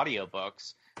get the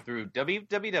audiobooks through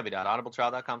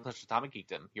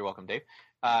www.audibletrial.com/atomicgeekdom, you're welcome, Dave.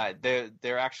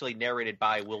 They're actually narrated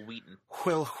by Will Wheaton.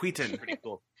 Will Wheaton. Pretty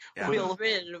cool. Yeah. Will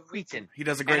Wheaton. He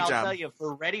does a great and I'll job. tell you,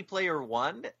 for Ready Player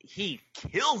One, he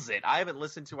kills it. I haven't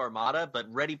listened to Armada, but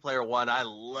Ready Player One, I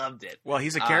loved it. Well,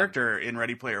 he's a character in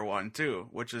Ready Player One too,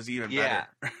 which is even better.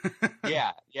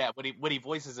 yeah. When he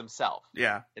voices himself,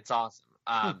 Yeah. it's awesome.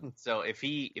 So if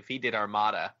he did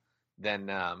Armada,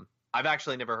 then I've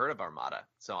actually never heard of Armada,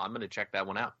 so I'm going to check that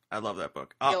one out. I love that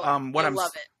book. You'll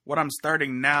love it. What I'm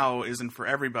starting now isn't for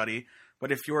everybody,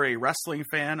 but if you're a wrestling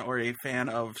fan or a fan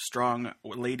of strong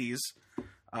ladies,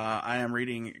 I am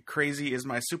reading Crazy Is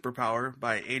My Superpower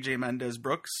by AJ Mendez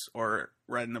Brooks, or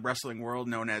in the wrestling world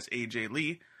known as AJ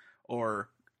Lee, or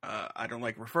I don't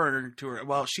like referring to her.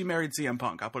 Well, she married CM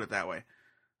Punk. I'll put it that way.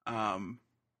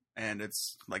 And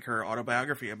it's like her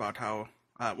autobiography about how,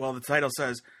 the title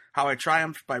says, How I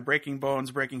Triumphed by Breaking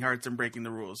Bones, Breaking Hearts, and Breaking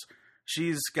the Rules.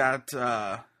 She's got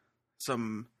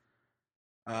some,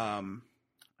 I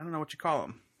don't know what you call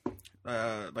them,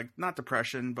 like not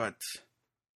depression, but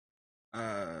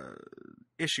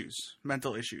issues,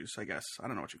 mental issues, I guess. I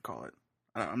don't know what you call it.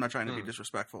 I'm not trying to be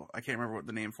disrespectful. I can't remember what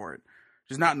the name for it.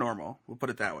 She's not normal. We'll put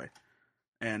it that way.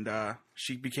 And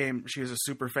she was a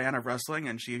super fan of wrestling,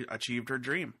 and she achieved her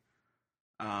dream.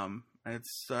 I'm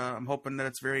hoping that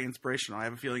it's very inspirational. I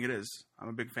have a feeling it is. I'm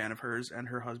a big fan of hers and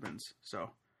her husband's.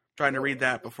 So trying to read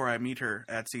that before I meet her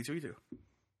at C2E2.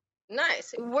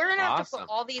 Nice. We're going to have to Awesome. put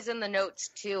all these in the notes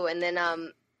too. And then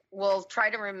we'll try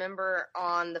to remember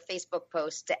on the Facebook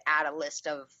post to add a list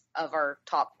of our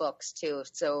top books too.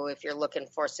 So if you're looking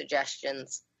for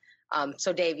suggestions.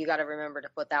 So Dave, you got to remember to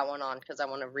put that one on because I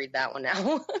want to read that one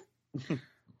now.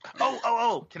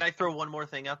 Oh! Can I throw one more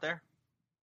thing out there?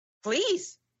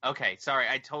 Please. Okay, sorry,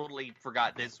 I totally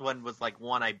forgot. This one was like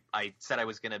one I said I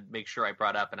was going to make sure I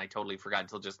brought up, and I totally forgot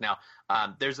until just now.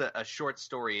 There's a short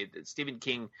story. Stephen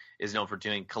King is known for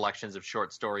doing collections of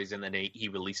short stories, and then he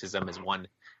releases them as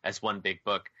one big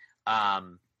book.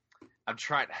 I'm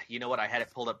trying. You know what? I had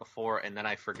it pulled up before, and then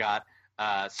I forgot.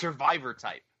 Survivor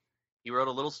Type. He wrote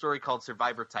a little story called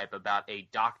Survivor Type about a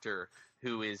doctor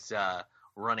who is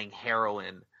running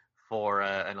heroin for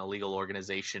an illegal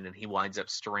organization, and he winds up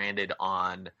stranded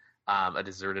on a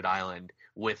deserted island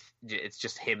it's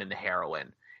just him and the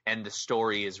heroin. and the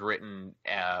story is written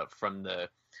from the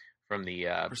perspective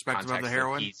of context the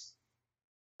heroine.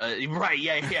 Right?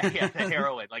 Yeah. The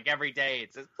heroine. Like every day,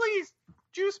 it says, "Please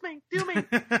juice me, do me."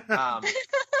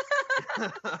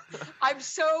 I'm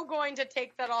so going to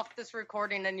take that off this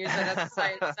recording and use it as a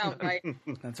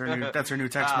soundbite. That's her new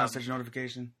text message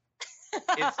notification.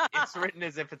 It's written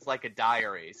as if it's like a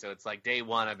diary. So it's like day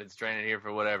 1, I've been stranded here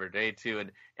for whatever. Day 2,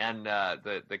 and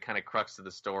the kind of crux of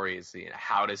the story is,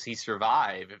 how does he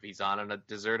survive if he's on a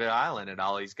deserted island and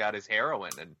all he's got is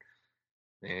heroin, and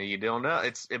you don't know.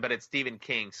 But it's Stephen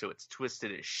King, so it's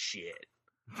twisted as shit.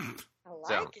 I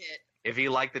like it. If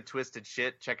you like the twisted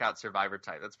shit, check out Survivor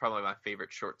Type. That's probably my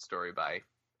favorite short story by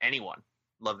anyone.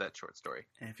 Love that short story.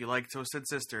 And if you like Twisted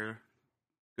Sister,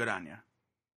 good on you.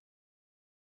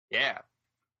 Yeah.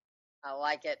 I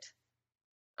like it.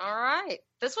 All right.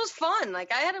 This was fun.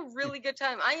 Like, I had a really good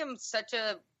time. I am such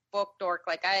a book dork.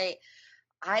 Like, I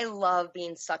love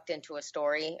being sucked into a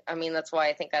story. I mean, that's why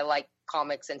I think I like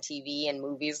comics and TV and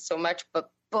movies so much. But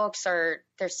books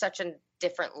there's such a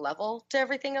different level to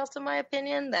everything else, in my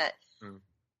opinion, that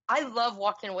I love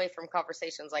walking away from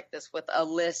conversations like this with a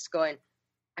list going,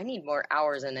 I need more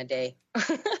hours in a day.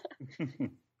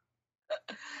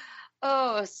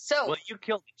 Oh, so. Well, you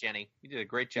killed it, Jenny. You did a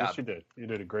great job. Yes, you did. You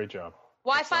did a great job.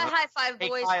 Wi-Fi high five,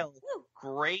 boys. Hey, Kyle,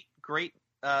 great.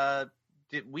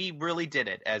 We really did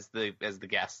it as the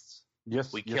guests.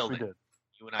 Yes, we killed it. Did.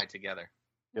 You and I together.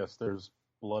 Yes, there's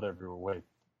blood everywhere. Wait.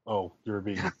 Oh, you're a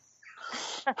vegan.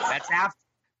 That's after.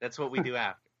 That's what we do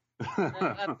after.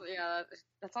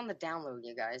 That's on the download,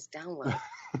 you guys. Download.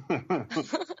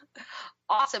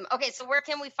 Awesome. Okay, so where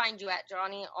can we find you at,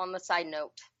 Johnny, on the side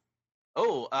note?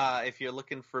 Oh, if you're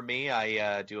looking for me,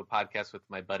 I do a podcast with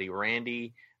my buddy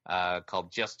Randy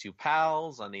called Just Two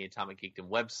Pals on the Atomic Geekdom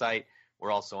website.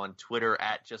 We're also on Twitter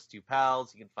at Just Two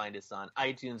Pals. You can find us on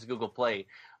iTunes, Google Play,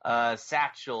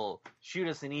 Satchel. Shoot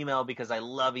us an email because I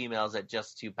love emails at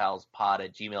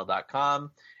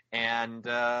justtwopalspod@gmail.com. And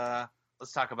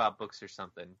let's talk about books or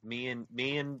something. Me and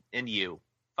you.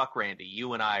 Fuck Randy.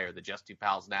 You and I are the Just Two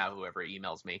Pals now. Whoever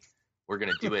emails me, we're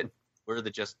gonna do it.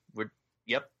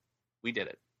 Yep. We did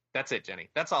it. That's it, Jenny.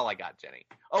 That's all I got, Jenny.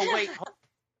 Oh, wait.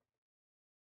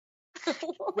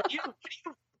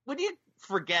 When you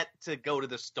forget to go to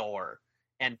the store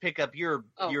and pick up your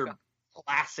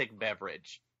classic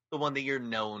beverage, the one that you're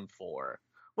known for,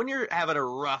 when you're having a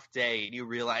rough day and you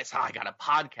realize, I got a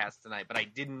podcast tonight, but I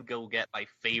didn't go get my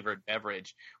favorite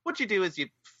beverage, what you do is you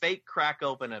fake crack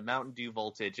open a Mountain Dew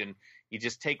Voltage and you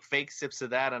just take fake sips of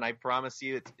that, and I promise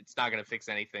you it's not going to fix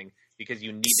anything because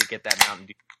you need to get that Mountain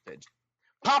Dew Voltage.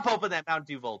 Pop open that Mountain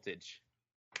Dew Voltage.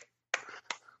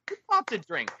 Who popped a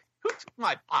drink? Who took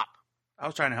my pop? I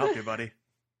was trying to help you, buddy.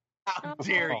 How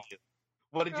dare you?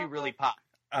 What did you really pop?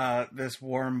 This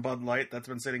warm Bud Light that's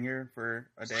been sitting here for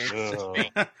a day.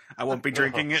 I won't be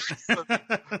drinking it.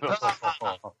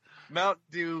 Mountain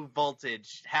Dew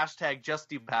Voltage. Hashtag Just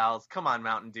Two Pals. Come on,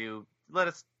 Mountain Dew. Let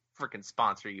us freaking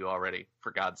sponsor you already,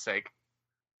 for God's sake.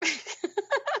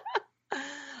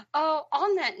 Oh,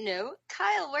 on that note,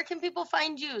 Kyle, where can people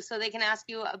find you so they can ask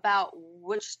you about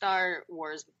which Star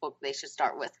Wars book they should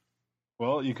start with?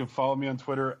 Well, you can follow me on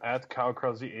Twitter at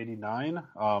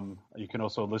KyleCrosby89. You can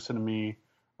also listen to me,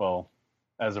 well,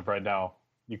 as of right now,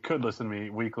 you could listen to me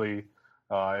weekly.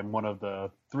 I'm one of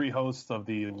the 3 hosts of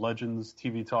the Legends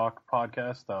TV Talk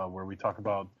podcast, where we talk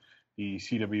about the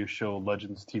CW show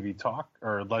Legends TV Talk,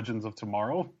 or Legends of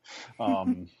Tomorrow.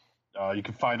 You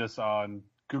can find us on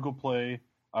Google Play,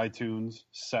 iTunes,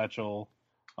 Satchel.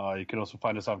 You can also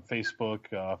find us on Facebook,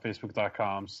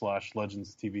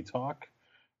 facebook.com/Legends TV Talk.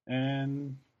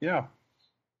 And yeah.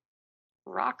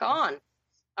 Rock on.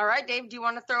 All right, Dave, do you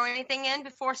want to throw anything in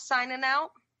before signing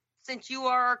out, since you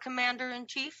are our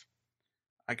commander-in-chief?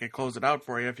 I can close it out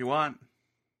for you if you want.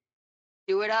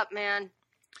 Do it up, man.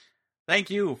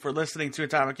 Thank you for listening to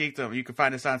Atomic Geekdom. You can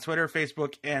find us on Twitter,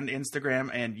 Facebook, and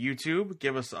Instagram, and YouTube.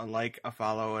 Give us a like, a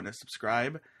follow, and a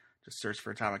subscribe. Just search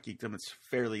for Atomic Geekdom. It's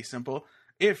fairly simple.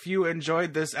 If you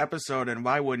enjoyed this episode, and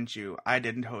why wouldn't you? I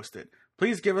didn't host it.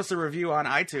 Please give us a review on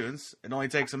iTunes. It only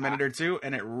takes a minute or two,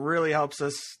 and it really helps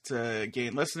us to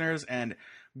gain listeners and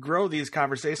grow these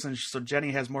conversations so Jenny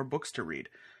has more books to read.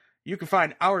 You can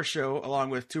find our show,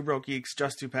 along with Two Broke Geeks,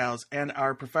 Just Two Pals, and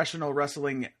our professional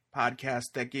wrestling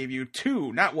podcast that gave you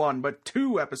 2, not 1, but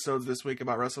 2 episodes this week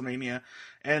about WrestleMania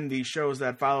and the shows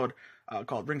that followed,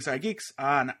 called Ringside Geeks,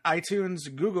 on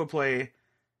iTunes, Google Play,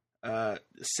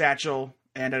 Satchel,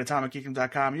 and at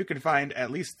AtomicGeekdom.com. You can find, at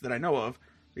least that I know of,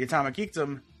 the Atomic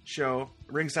Geekdom show,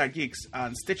 Ringside Geeks,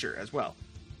 on Stitcher as well.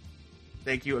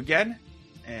 Thank you again,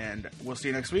 and we'll see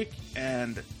you next week,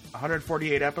 and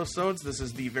 148 episodes. This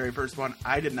is the very first one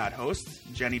I did not host.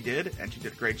 Jenny did, and she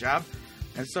did a great job.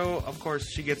 And so, of course,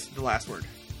 she gets the last word.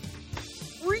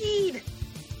 Read!